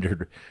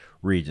gerrymandered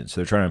region.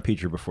 So they're trying to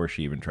impeach her before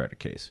she even tried a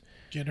case.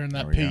 Get her in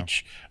that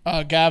peach.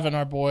 Gavin,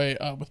 our boy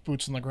with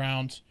boots on the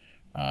ground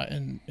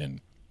in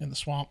the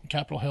swamp,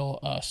 Capitol Hill,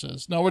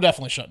 says, no, we're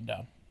definitely shutting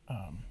down.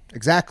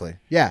 Exactly.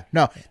 Yeah.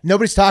 No,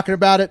 nobody's talking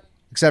about it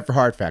except for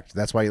Hard Factor.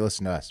 That's why you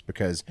listen to us,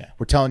 because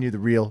we're telling you the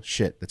real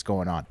shit that's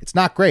going on. It's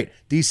not great.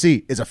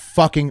 DC is a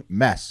fucking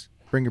mess.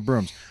 Bring your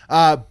brooms.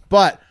 But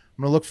I'm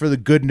going to look for the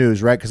good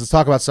news, right? Because let's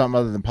talk about something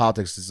other than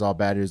politics. This is all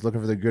bad news.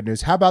 Looking for the good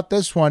news. How about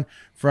this one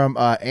from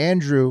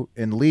Andrew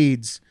in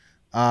Leeds?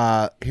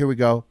 Here we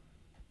go.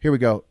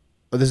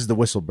 Oh, this is the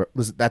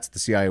whistleblower. That's the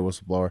CIA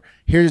whistleblower.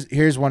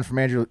 Here's one from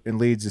Andrew in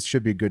Leeds. It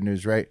should be good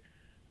news, right?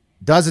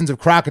 Dozens of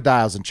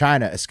crocodiles in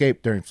China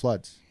escaped during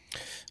floods.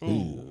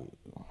 Ooh.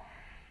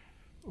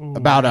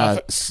 About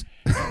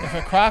if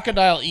a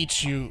crocodile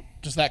eats you,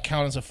 does that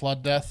count as a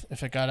flood death?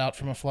 If it got out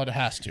from a flood, it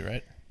has to,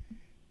 right?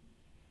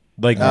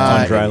 Like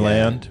on dry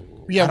land?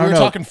 Yeah, I we don't were know.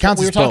 talking. Counts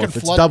We were as talking both.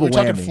 It's flood. double We were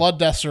talking whammy. flood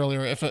deaths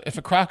earlier. If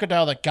a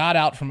crocodile that got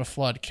out from a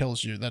flood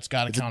kills you, that's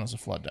got to count as a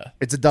flood death.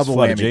 It's a double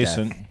flood whammy.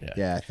 adjacent. Death.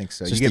 Yeah, I think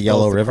so. Just you the get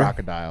Yellow both the River?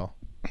 crocodile.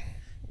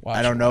 Watch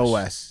I don't it, know, Wes.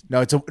 Wes.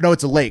 No,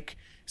 it's a lake.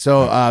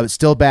 So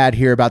still bad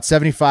here. About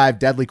 75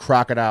 deadly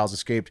crocodiles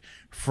escaped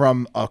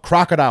from a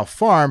crocodile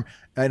farm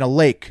in a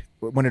lake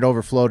when it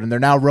overflowed, and they're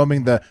now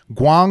roaming the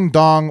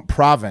Guangdong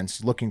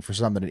province looking for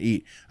something to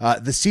eat.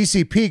 The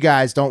CCP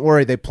guys, don't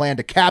worry, they plan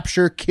to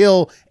capture,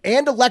 kill,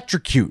 and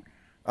electrocute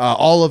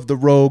all of the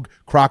rogue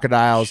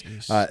crocodiles,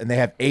 and they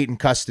have 8 in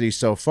custody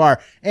so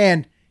far.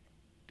 And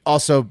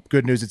also,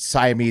 good news, it's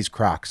Siamese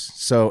crocs,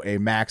 so a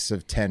max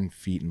of 10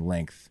 feet in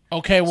length.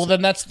 Okay, well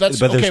then that's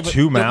But okay. there's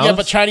two mouths? Yeah,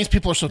 but Chinese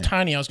people are so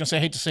tiny. I was gonna say, I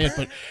hate to say it,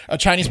 but a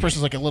Chinese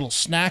person's like a little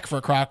snack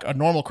for a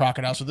normal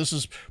crocodile. So this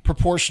is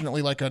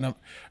proportionately like an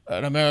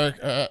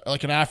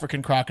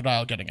African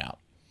crocodile getting out.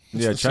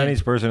 It's Yeah, the same.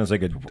 Chinese person is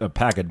like a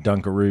pack of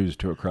Dunkaroos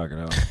to a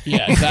crocodile.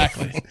 Yeah,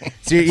 exactly.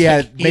 So,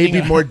 yeah, maybe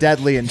Eating a- more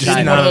deadly in One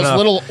China. of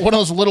those enough. one of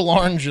those little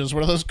oranges.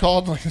 What are those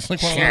called? Like it's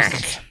like one of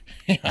those.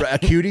 A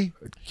cutie?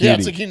 Yeah,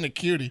 it's like eating a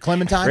cutie.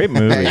 Clementine? Great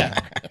movie. Yeah.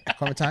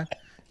 Clementine?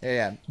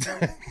 Yeah.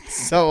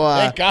 So,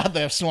 Thank God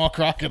they have small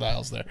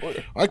crocodiles there.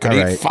 I could All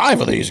eat right.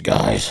 5 of these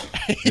guys.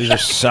 These are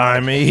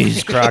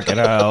Siamese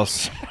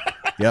crocodiles.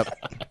 yep.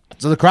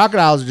 So the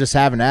crocodiles are just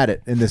having at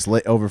it in this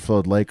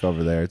overflowed lake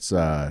over there. It's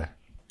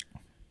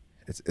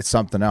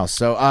something else.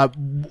 So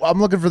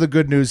I'm looking for the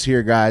good news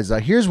here, guys.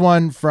 Here's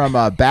one from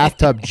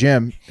Bathtub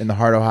Jim in the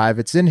Heart of Hive.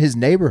 It's in his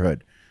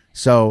neighborhood.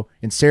 So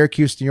in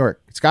Syracuse, New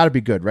York. It's got to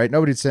be good, right?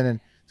 Nobody's sending.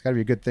 It's got to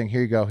be a good thing.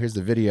 Here you go. Here's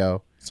the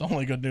video. It's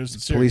only good news. In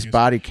Police Syracuse.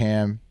 body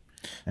cam.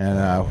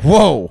 And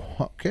whoa.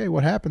 Okay,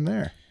 what happened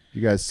there?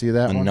 You guys see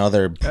that one?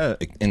 Another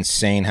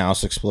insane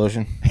house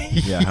explosion.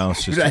 Yeah,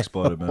 house just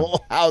exploded, The man.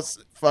 whole house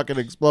fucking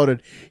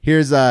exploded.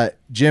 Here's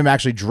Jim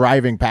actually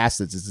driving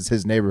past it. This is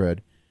his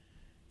neighborhood.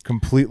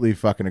 Completely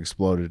fucking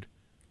exploded.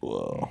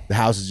 Whoa. The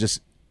house is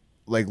just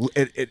like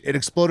it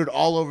exploded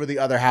all over the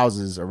other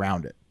houses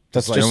around it.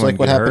 That's like just someone like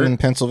what get happened hurt? in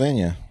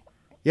Pennsylvania.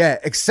 Yeah,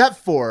 except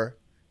for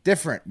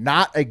different,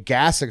 not a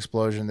gas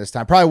explosion this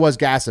time. Probably was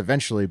gas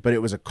eventually, but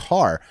it was a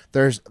car.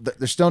 There's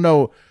still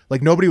no,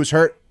 like, nobody was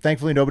hurt.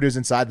 Thankfully, nobody was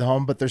inside the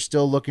home, but they're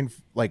still looking,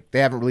 like, they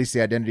haven't released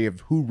the identity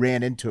of who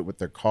ran into it with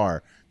their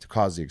car to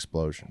cause the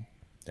explosion.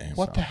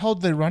 What the hell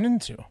did they run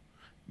into?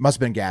 Must have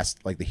been gas,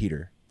 like the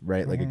heater,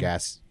 right? Like a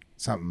gas,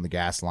 something, the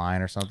gas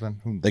line or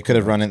something. They could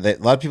have run it.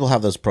 A lot of people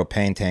have those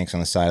propane tanks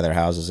on the side of their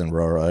houses in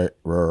rural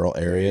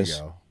There you areas.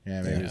 go.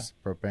 Yeah, maybe it's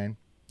propane.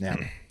 Yeah.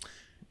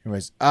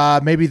 Anyways,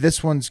 maybe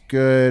this one's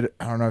good.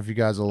 I don't know if you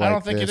guys will like I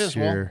don't think it this is.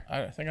 here.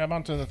 Well, I think I'm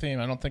onto the theme.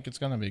 I don't think it's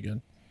gonna be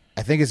good.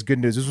 I think it's good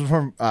news. This was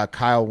from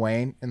Kyle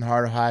Wayne in the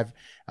Heart of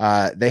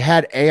Hive. They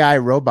had AI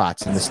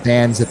robots in the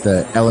stands at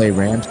the LA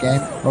Rams game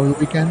over the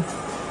weekend.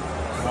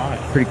 Why?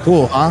 Pretty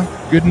cool, huh?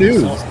 Good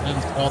news.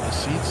 Install the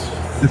seats.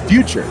 The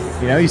future.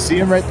 You know, you see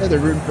them right there. They're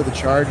rooting for the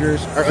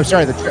Chargers. They're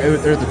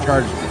the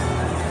Chargers.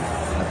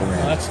 Not the Well,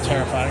 Rams. that's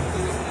terrifying.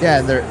 Yeah,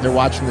 and they're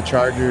watching the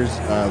Chargers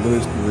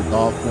lose to the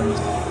Dolphins.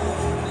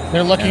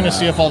 They're looking to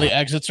see if all the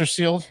exits are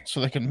sealed so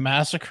they can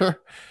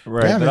massacre.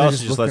 Right. Yeah, that they're also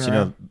just just lets you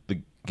looking know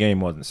the game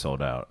wasn't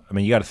sold out. I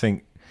mean, you got to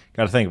think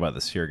about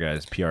this here,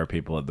 guys. PR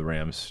people at the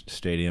Rams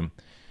stadium.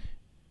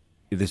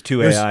 There's two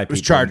was- AI it was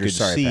people. Chargers,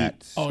 Good sorry,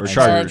 seats. Oh, Or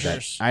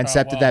Chargers. I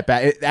accepted Oh, wow. that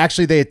back.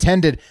 Actually, they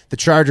attended the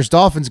Chargers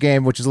Dolphins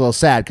game, which is a little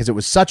sad because it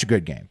was such a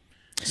good game.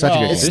 Such a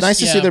Well, good It's game. nice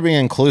to see yeah. they're being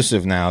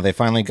inclusive now. They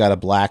finally got a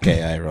black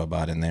AI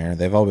robot in there.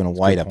 They've all been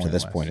white up to point,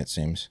 this Wes. point, it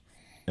seems.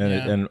 And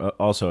Yeah. and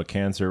also a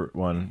cancer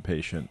one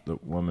patient, the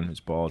woman who's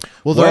bald.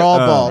 Well, they're What, all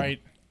bald.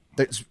 Right.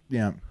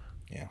 Yeah.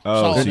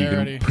 Oh, so you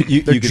Solidarity. can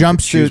you The can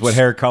jumpsuits- choose what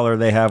hair color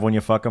they have when you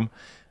fuck them.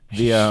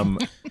 The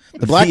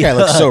The black guy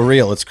looks so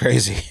real. It's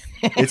crazy.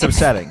 it's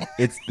upsetting.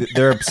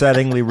 They're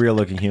upsettingly real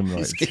looking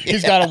humanoids.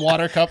 He's got a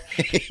water cup.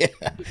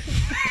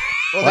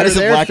 Why does the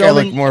they're black guy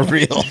look filming- more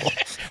real?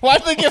 Why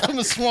did they give him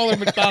a smaller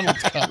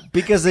McDonald's cup?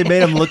 Because they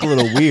made him look a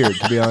little weird.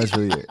 To be honest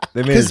with you,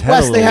 they made his Because head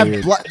Wes, a they little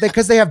have weird.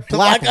 because they have The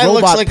black black guy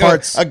looks robot like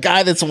parts. a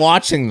guy that's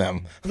watching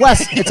them.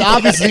 Wes, it's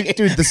obviously,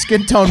 dude, the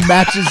skin tone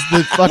matches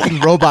the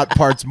fucking robot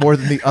parts more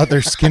than the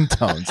other skin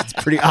tones. It's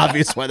pretty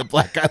obvious why the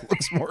black guy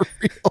looks more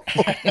real.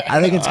 I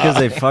think it's because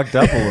they fucked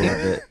up a little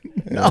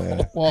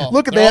bit. Well,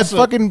 Look, they're they had also-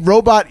 fucking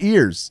robot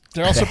ears.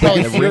 They're also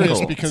probably have furious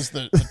wrinkles. because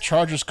the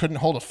Chargers couldn't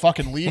hold a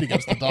fucking lead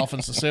against the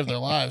Dolphins to save their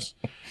lives.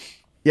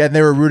 Yeah, and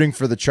they were rooting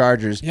for the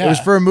Chargers. Yeah. It was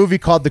for a movie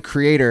called The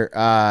Creator,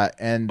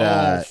 and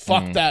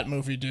Fuck that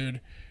movie, dude.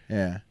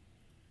 yeah,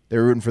 they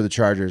were rooting for the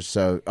Chargers.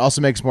 So it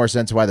also makes more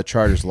sense why the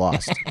Chargers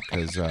lost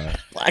because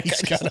Black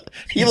He's guy, got a-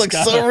 he he's looks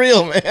got so a-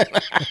 real, man.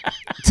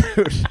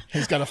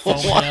 He's got a phone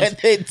Why hand.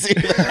 did they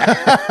do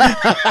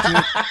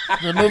that?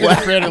 The movie The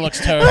Creator looks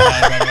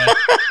terrifying, by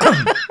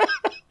the way.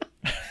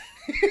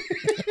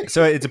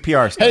 So it's a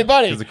PR stunt. Hey,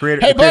 buddy. 'Cause the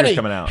creator, Hey, the creator's buddy.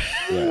 coming out.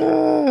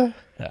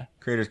 Yeah.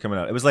 Creator's coming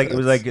out. It was like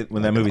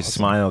when that movie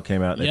Smile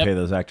came out. And They pay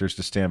those actors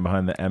to stand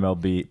behind the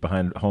MLB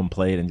behind home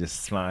plate and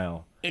just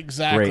smile.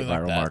 Exactly Great like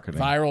viral that.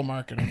 marketing. Viral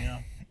marketing, yeah.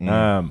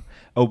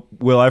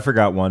 Will, I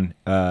forgot one.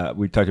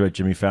 We talked about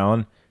Jimmy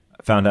Fallon.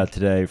 I found out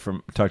today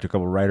talked to a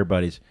couple of writer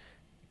buddies.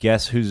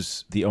 Guess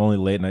who's the only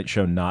late night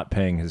show not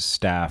paying his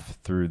staff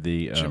through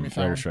the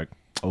writer strike?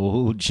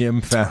 Oh,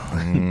 Jim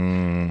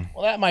Fallon.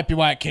 Well, that might be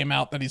why it came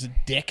out that he's a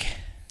dick.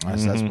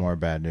 That's more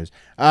bad news.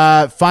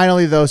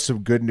 Finally, though, some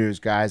good news,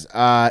 guys.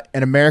 An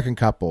American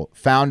couple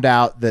found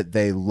out that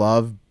they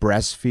love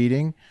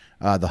breastfeeding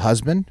the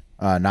husband,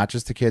 not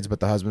just the kids, but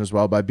the husband as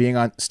well, by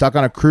being stuck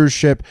on a cruise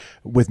ship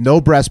with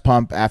no breast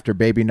pump after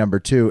baby number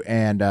 2.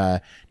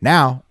 And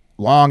now,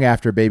 long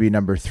after baby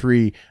number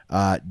 3,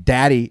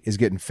 daddy is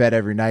getting fed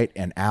every night,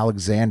 and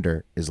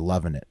Alexander is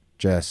loving it.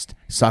 Just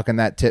sucking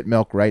that tit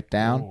milk right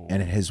down. Ooh.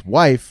 And his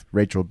wife,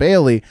 Rachel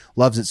Bailey,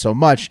 loves it so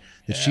much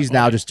that she's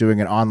now just doing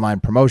an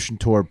online promotion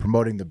tour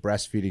promoting the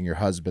breastfeeding your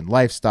husband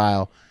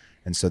lifestyle.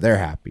 And so they're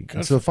happy.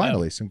 And so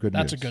finally, some good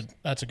news.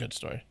 That's a good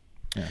story.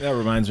 Yeah. That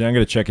reminds me, I'm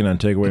going to check in on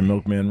Takeaway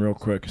Milkman real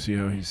quick, see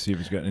if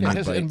he's got any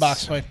his bites.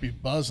 Inbox might be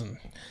buzzing.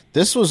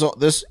 This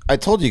I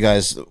told you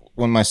guys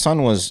when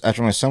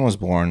after my son was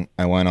born,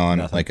 I went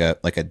on like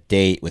a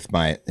date with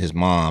his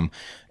mom,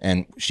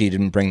 and she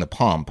didn't bring the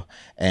pump,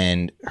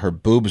 and her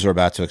boobs were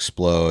about to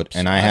explode,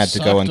 and I had to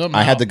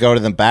go to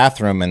the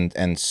bathroom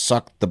and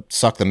suck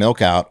the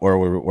milk out, or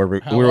we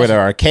were at our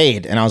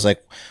arcade, and I was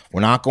like,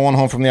 we're not going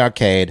home from the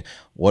arcade.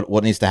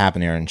 What needs to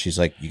happen here? And she's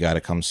like, you got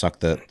to come suck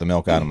the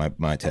milk out of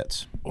my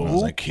tits. And I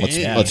was like,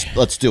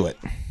 let's do it.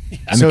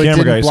 And so the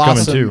camera guy's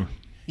coming too.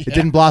 It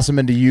didn't blossom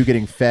into you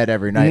getting fed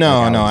every night.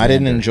 No, I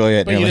didn't enjoy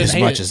it nearly as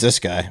much as this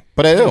guy.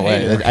 But I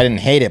didn't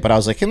hate it. But I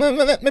was like,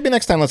 maybe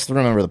next time let's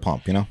remember the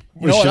pump. You know?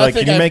 Was she like,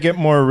 can you make it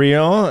more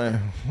real?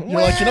 You're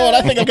like, you know what?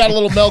 I think I've got a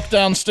little milk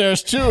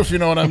downstairs too. If you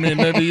know what I mean.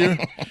 Maybe you.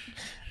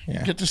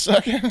 Yeah. Get to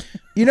suck it.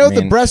 You know,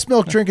 the breast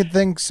milk drinking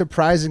thing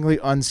surprisingly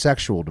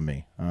unsexual to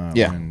me.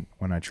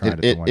 When I tried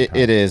it the one time.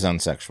 It is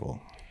unsexual.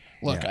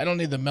 Look, I don't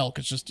need the milk.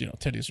 It's just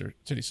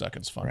titty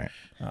sucking's fun. Right.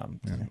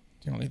 You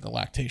don't need the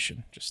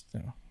lactation. Just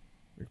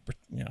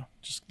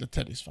just the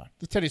titty's fine.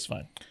 The titty's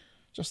fine.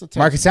 Just the titty.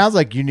 Mark, it sounds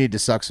like you need to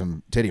suck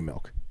some titty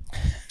milk.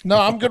 No,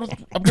 I'm good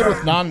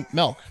with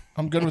non-milk.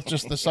 I'm good with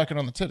just the sucking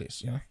on the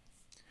titties. You know,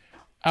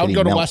 I would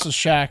go to Wes's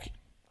shack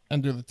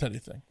and do the titty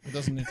thing. It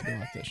doesn't need to be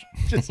lactation.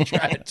 Just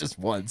try it just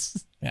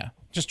once. Yeah,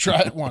 just try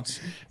it once.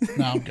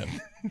 No, I'm good.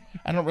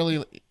 I don't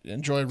really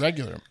enjoy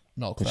regular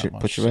milk that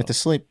much. Put you right to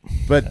sleep.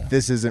 But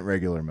this isn't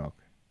regular milk.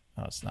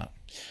 No, it's not.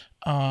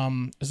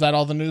 Is that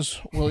all the news,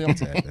 William?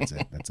 That's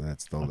it.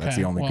 That's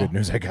the only good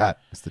news I got.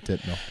 It's the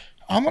tit milk.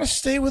 I'm going to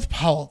stay with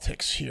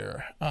politics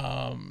here.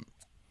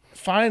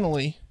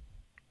 Finally,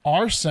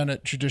 our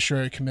Senate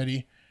Judiciary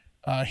Committee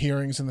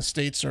hearings in the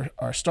states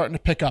are starting to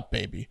pick up,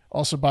 baby.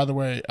 Also, by the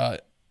way,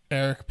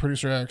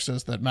 producer Eric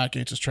says that Matt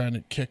Gaetz is trying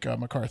to kick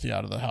McCarthy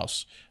out of the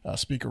House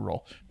Speaker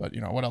role. But,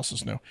 what else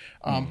is new?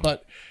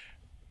 But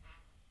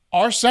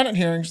our Senate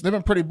hearings, they've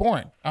been pretty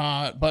boring.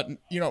 But,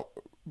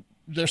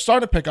 they're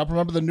starting to pick up.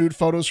 Remember the nude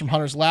photos from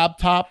Hunter's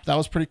laptop? That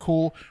was pretty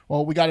cool.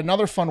 Well, we got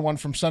another fun one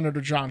from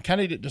Senator John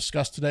Kennedy to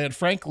discuss today. And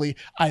frankly,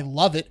 I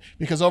love it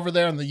because over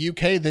there in the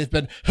UK, they've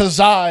been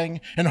huzzahing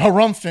and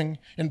harumphing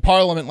in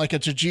Parliament like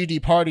it's a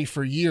GD party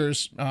for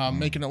years,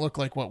 making it look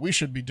like what we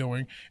should be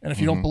doing. And if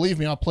you don't believe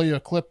me, I'll play you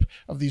a clip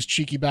of these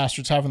cheeky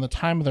bastards having the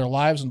time of their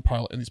lives in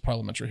these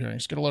parliamentary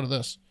hearings. Get a load of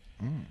this.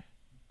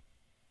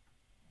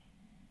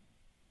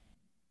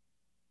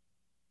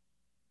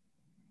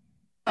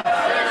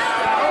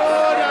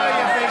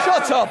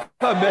 Shut up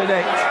a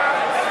minute.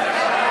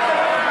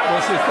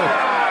 What's this thing?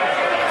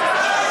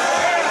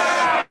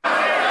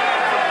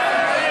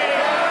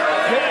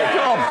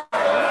 Tom,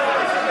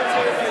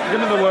 give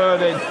me the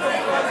word in.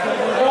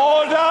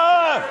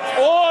 Order!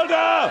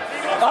 Order!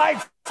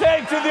 I say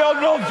to the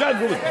honourable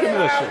gentleman, give me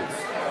the seat.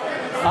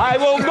 I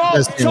will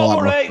not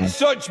tolerate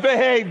such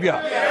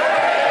behaviour.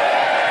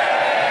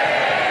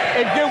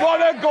 If you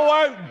want to go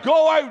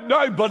out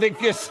now, but if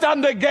you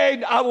stand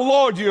again, I will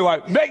order you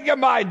out. Make your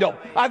mind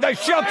up. Either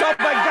shut up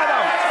and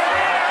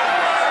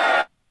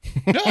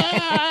get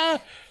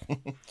out.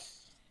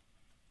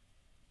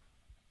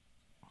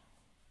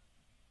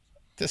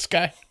 This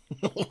guy.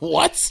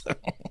 What?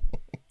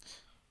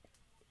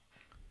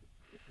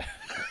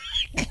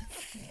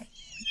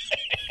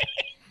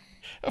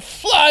 A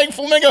flying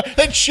flamingo.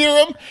 They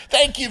cheer him.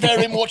 Thank you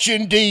very much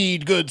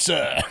indeed, good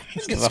sir.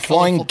 It's a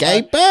flying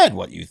gay bird,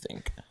 what you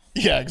think?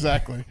 Yeah,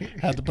 exactly.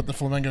 Had to put the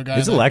flamingo guy.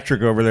 He's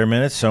electric over there,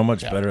 man. It's so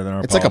much better than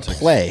our It's politics. like a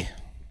play.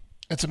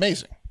 It's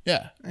amazing.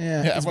 Yeah.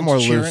 It's more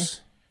cheering. loose.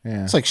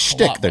 Yeah. It's like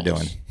shtick they're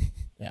doing.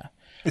 Yeah.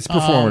 It's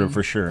performative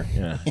for sure.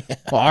 Yeah.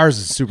 Well, ours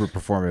is super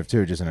performative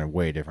too, just in a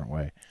way different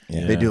way.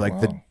 Yeah. They do like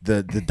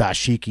the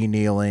dashiki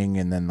kneeling,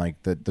 and then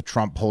like the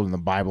Trump holding the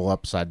Bible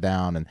upside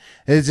down, and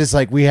it's just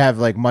like we have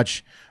like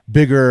much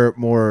bigger,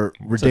 more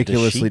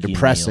ridiculously dashiki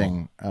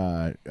depressing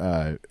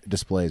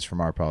displays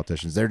from our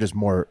politicians. They're just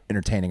more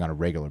entertaining on a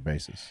regular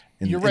basis.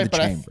 You're in right, the but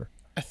chamber.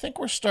 I think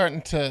we're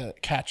starting to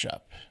catch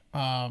up.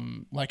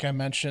 Like I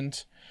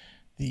mentioned,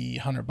 the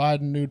Hunter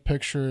Biden nude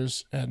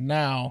pictures, and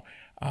now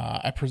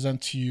I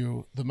present to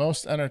you the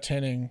most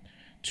entertaining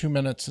 2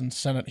 minutes in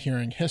Senate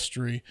hearing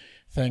history,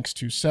 thanks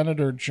to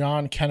Senator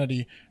John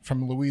Kennedy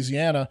from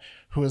Louisiana,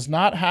 who is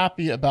not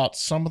happy about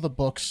some of the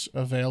books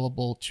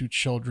available to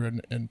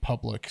children in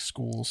public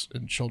schools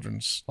and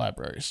children's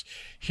libraries.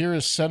 Here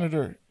is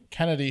Senator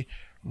Kennedy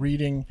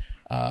reading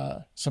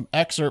some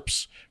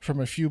excerpts from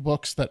a few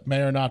books that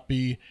may or not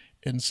be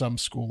in some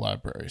school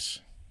libraries.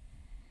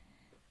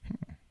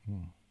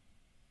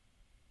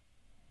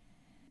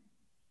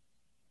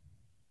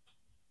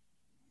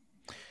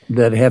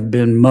 That have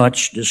been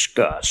much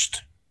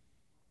discussed.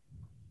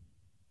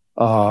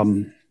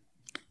 The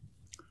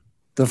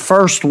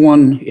first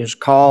one is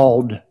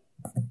called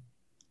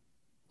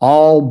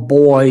All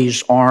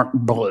Boys Aren't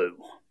Blue.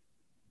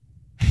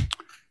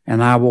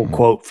 And I will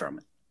quote from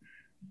it.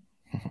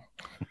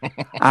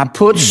 I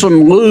put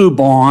some lube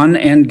on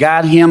and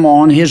got him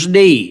on his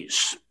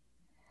knees.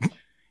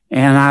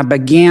 And I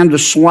began to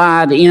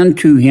slide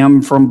into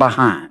him from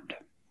behind.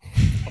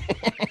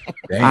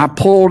 I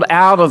pulled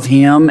out of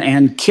him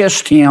and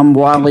kissed him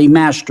while he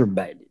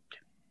masturbated.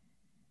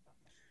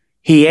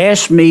 He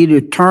asked me to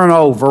turn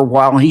over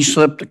while he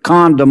slipped a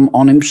condom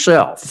on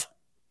himself.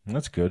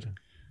 That's good.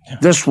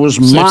 This was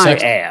my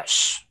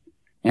ass,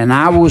 and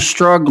I was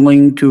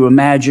struggling to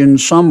imagine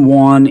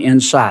someone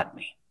inside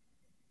me.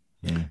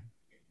 Mm.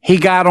 He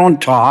got on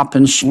top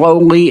and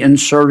slowly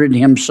inserted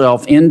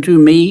himself into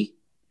me.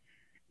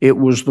 It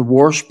was the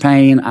worst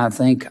pain I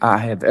think I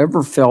have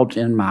ever felt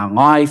in my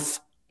life.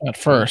 At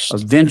first.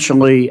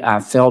 Eventually, I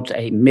felt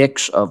a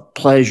mix of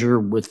pleasure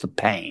with the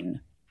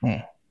pain.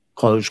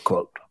 Close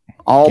quote.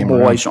 All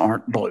boys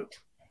aren't blue.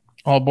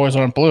 All boys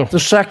aren't blue. The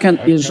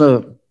second is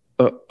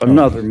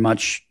another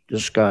much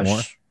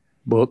discussed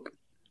book.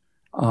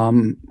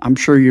 I'm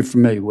sure you're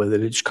familiar with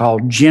it. It's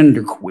called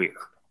Genderqueer.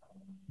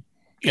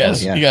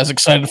 Yes. You guys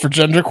excited for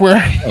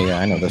Genderqueer? Oh yeah,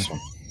 I know this one.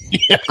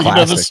 Yeah,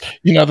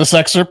 you know this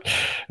excerpt.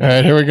 All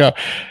right, here we go.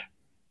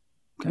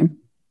 Okay.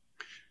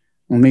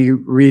 Let me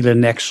read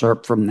an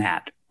excerpt from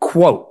that.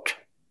 Quote,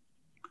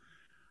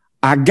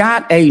 I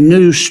got a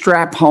new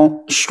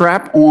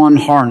strap-on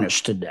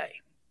harness today.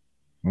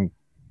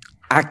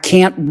 I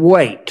can't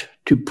wait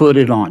to put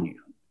it on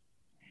you.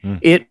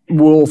 It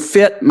will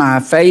fit my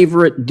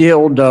favorite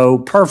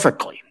dildo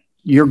perfectly.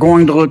 You're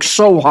going to look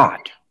so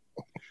hot.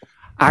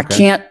 I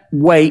can't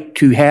wait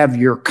to have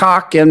your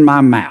cock in my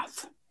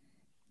mouth.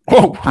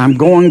 Whoa. I'm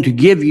going to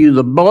give you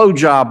the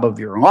blowjob of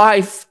your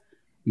life.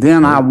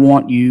 Then I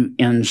want you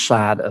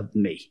inside of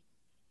me.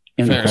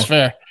 Fair is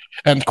fair.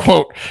 End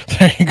quote.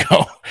 There you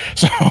go.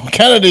 So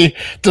Kennedy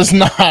does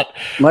not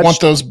want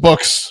those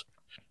books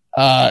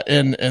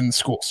in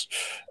schools.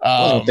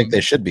 I don't think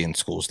they should be in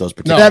schools. Those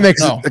particular.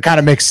 It kind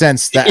of makes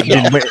sense that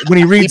I mean, when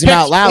he reads them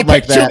out loud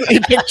like that. He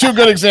picked two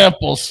good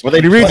examples. When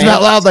he reads them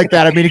out loud like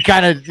that, I mean,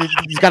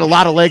 he's got a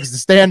lot of legs to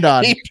stand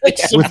on. He picked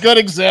some good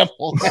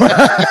examples.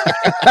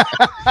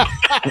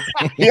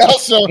 He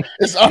also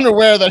is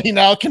unaware that he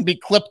now can be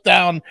clipped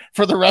down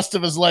for the rest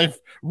of his life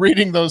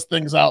reading those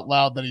things out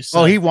loud that he said.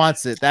 Oh, he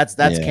wants it. That's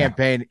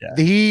campaign.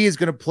 Yeah. He is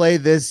going to play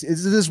this.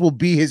 This will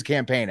be his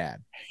campaign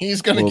ad.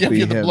 He's going to give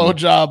you the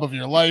blowjob of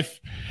your life.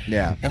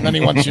 Yeah. And then he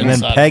wants you and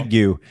then peg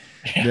you.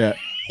 Yeah.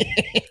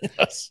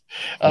 Yes.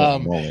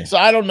 So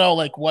I don't know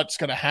like what's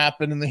going to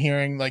happen in the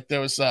hearing. Like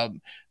there was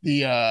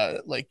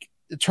the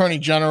attorney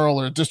general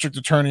or district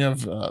attorney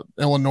of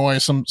Illinois,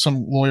 some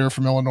lawyer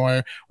from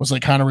Illinois was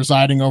like kind of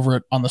residing over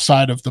it on the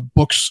side of the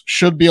books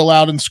should be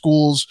allowed in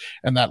schools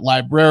and that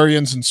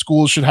librarians and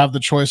schools should have the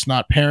choice,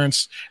 not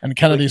parents. And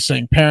Kennedy's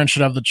saying parents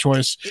should have the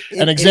choice.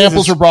 And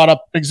examples were brought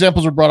up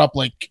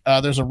like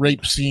there's a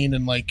rape scene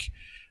in like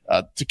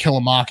To Kill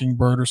a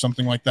Mockingbird or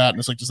something like that. And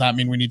it's like, does that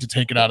mean we need to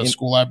take it out of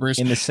school libraries?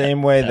 In the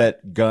same way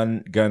that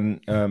gun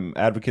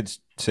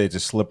advocates say it's a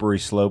slippery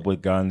slope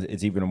with guns,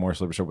 it's even a more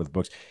slippery slope with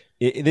books.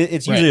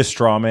 It's usually a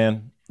straw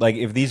man. Like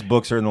if these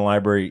books are in the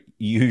library,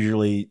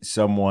 usually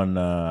someone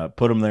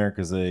put them there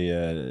because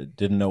they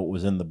didn't know what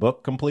was in the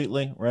book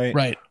completely, right?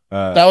 Right.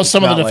 That was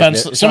some of the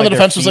defense. Some of the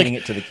defense was like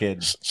it to the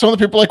kids. Some of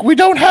the people were like, we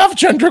don't have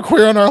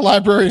genderqueer in our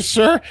libraries,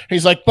 sir.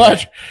 He's like,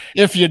 but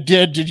if you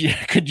did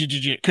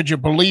could you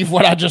believe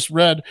what I just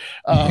read?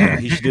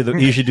 He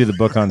should do the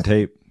book on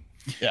tape.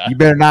 Yeah. You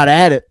better not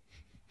add it.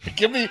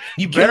 Give me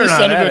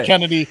Senator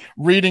Kennedy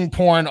reading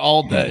porn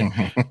all day.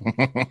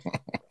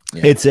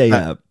 It's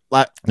a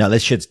no,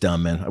 this shit's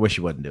dumb, man. I wish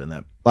he wasn't doing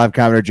that. Live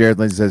commenter Jared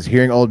Lindsay says,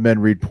 hearing old men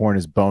read porn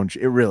is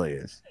it really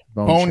is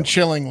bone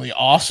chillingly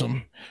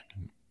awesome.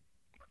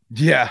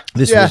 Yeah,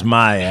 this was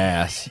my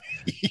ass.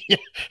 Yeah.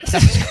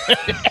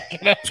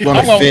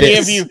 I'm gonna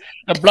give you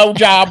the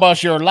blowjob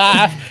of your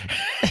life.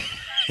 It's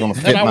gonna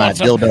fit my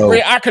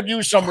dildo. I could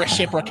use some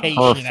reciprocation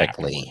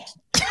perfectly.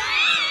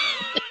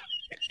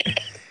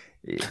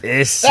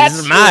 This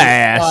is my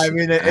ass. I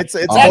mean, it's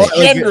that's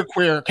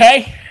genderqueer,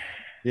 okay?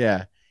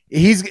 Yeah,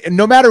 he's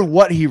no matter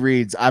what he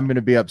reads, I'm going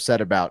to be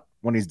upset about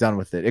when he's done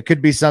with it. It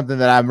could be something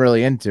that I'm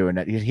really into, and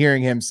that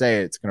hearing him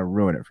say it's going to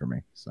ruin it for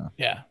me. So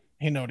yeah.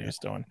 He knew what he was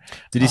doing.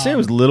 Did he say it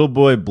was Little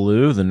Boy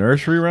Blue, the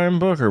nursery rhyme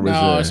book, or was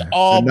no? It's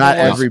all not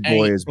every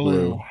boy is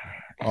blue.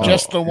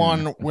 Just the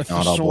one with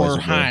the sore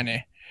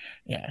hiney.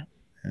 Yeah.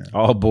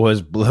 All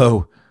boys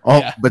blue. Oh,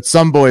 Yeah. but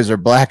some boys are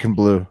black and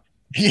blue.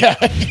 Yeah.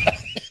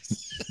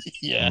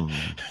 Yeah.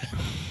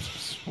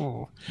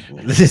 Ooh.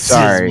 This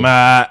Sorry. is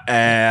my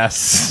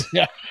ass.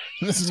 Yeah.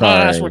 This is my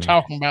ass Sorry. we're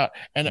talking about.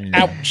 And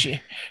ouchie.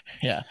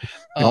 Yeah.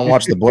 Don't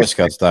watch the Boy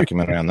Scouts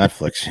documentary on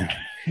Netflix.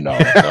 No,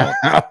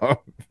 don't.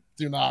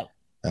 Do not.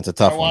 That's a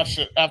tough I one. watched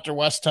it after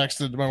Wes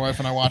texted my wife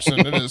and I watched it.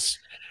 And it is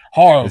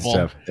horrible. It's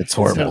tough. It's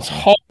horrible. It's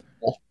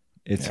horrible.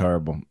 It's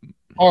horrible.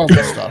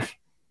 Horrible stuff.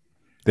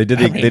 They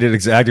did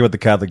exactly what the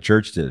Catholic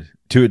Church did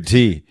to a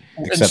T.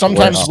 And Except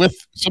sometimes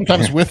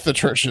for- with the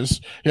churches.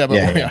 Yeah, but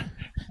Yeah.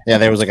 Yeah,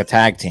 there was like a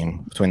tag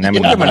team between them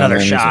and We'll give him another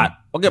Mormons and- shot.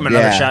 We'll give him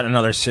another Yeah. shot in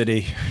another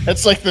city.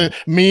 It's like the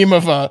meme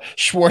of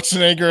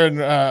Schwarzenegger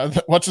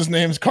and what's his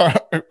name's car,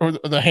 or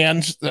the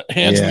hands in the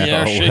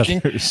air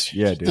shaking.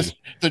 Yeah, dude.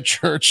 The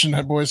church and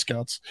the Boy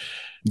Scouts.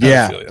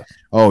 Yeah. I feel you.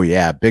 Oh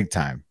yeah, big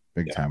time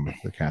with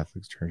the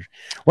Catholic Church.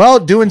 Well,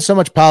 doing so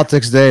much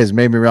politics today has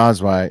made me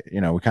realize why we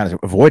kind of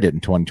avoid it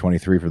in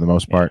 2023 for the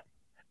most part.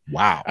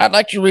 Wow. I'd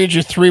like to read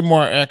you 3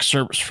 more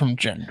excerpts from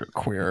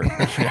Genderqueer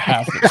if you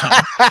have the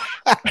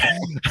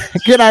time.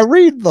 Can I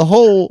read the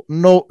whole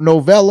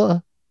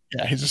novella?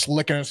 Yeah, he's just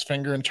licking his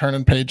finger and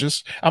turning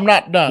pages. I'm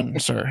not done,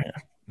 sir.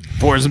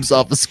 Pours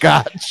himself a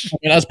scotch. I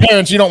mean, as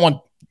parents, you don't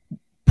want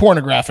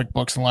pornographic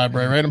books in the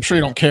library, right? I'm sure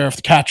you don't care if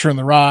The Catcher in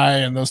the Rye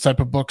and those type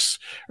of books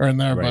are in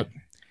there, Right. but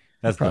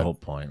That's the Right. whole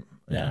point.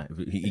 Yeah.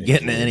 If you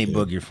get into any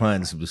book, you're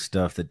finding some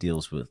stuff that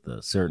deals with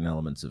certain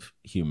elements of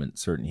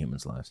certain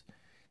humans' lives.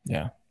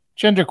 yeah.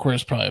 Genderqueer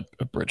is probably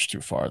a bridge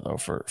too far, though,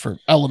 for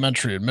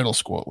elementary and middle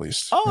school, at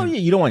least. Oh yeah,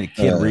 you don't want your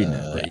kid reading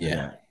it. But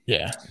yeah.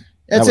 Yeah.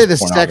 I'd That say the was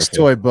sex pornography.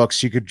 toy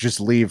books you could just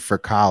leave for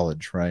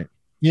college, right?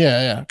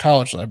 Yeah.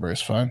 College library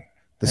is fine.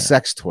 The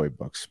sex toy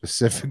books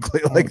specifically,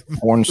 like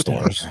Porn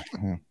stores.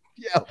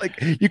 like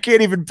you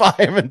can't even buy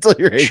them until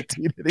you're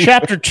 18.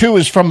 Chapter 2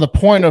 is from the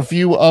point of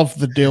view of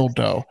the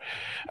dildo.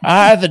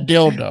 I, the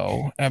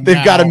dildo, am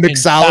They've got a now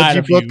inside mixology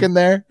of book you. in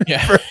there.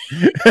 Yeah.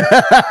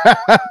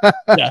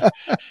 Yeah.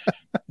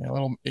 A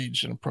little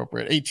age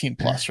inappropriate. 18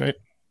 plus, right?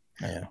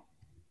 Yeah.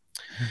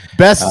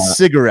 Best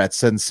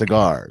cigarettes and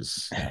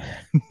cigars.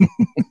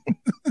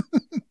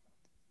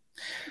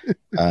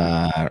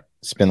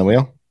 Spin the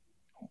wheel.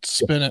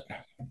 Spin it.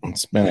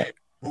 Spin it.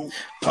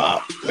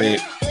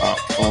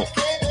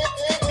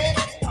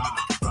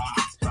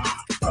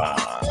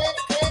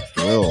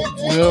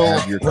 Will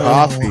have your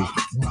coffee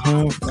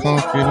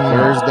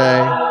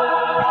Thursday.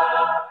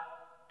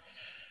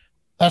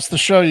 That's the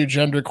show, you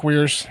gender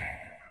queers.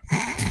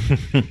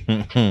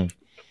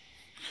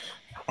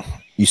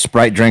 You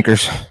Sprite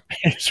drinkers.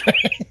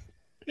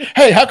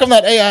 Hey, how come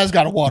that AI's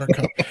got a water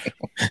cup?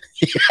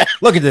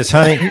 Look at this,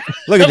 honey.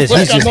 Look at this.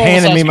 He's just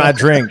handing me my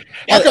drink.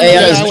 How come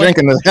AI that is AI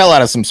drinking the hell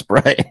out of some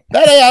Sprite.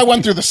 That AI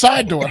went through the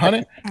side door,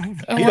 honey.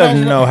 He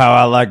doesn't know how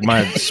I like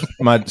my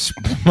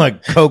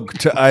Coke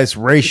to ice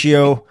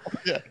ratio.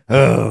 Yeah.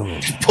 Oh,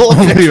 Pull a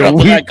picture up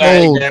of that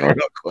guy old. again real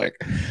quick.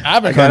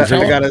 I've been, gotta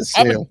telling,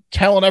 see I've been him.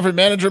 telling every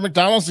manager at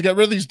McDonald's to get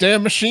rid of these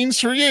damn machines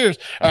for years.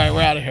 All right,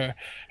 we're out of here.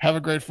 Have a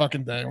great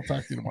fucking day. We'll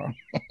talk to you tomorrow.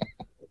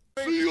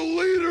 See you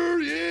later,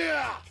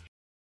 yeah.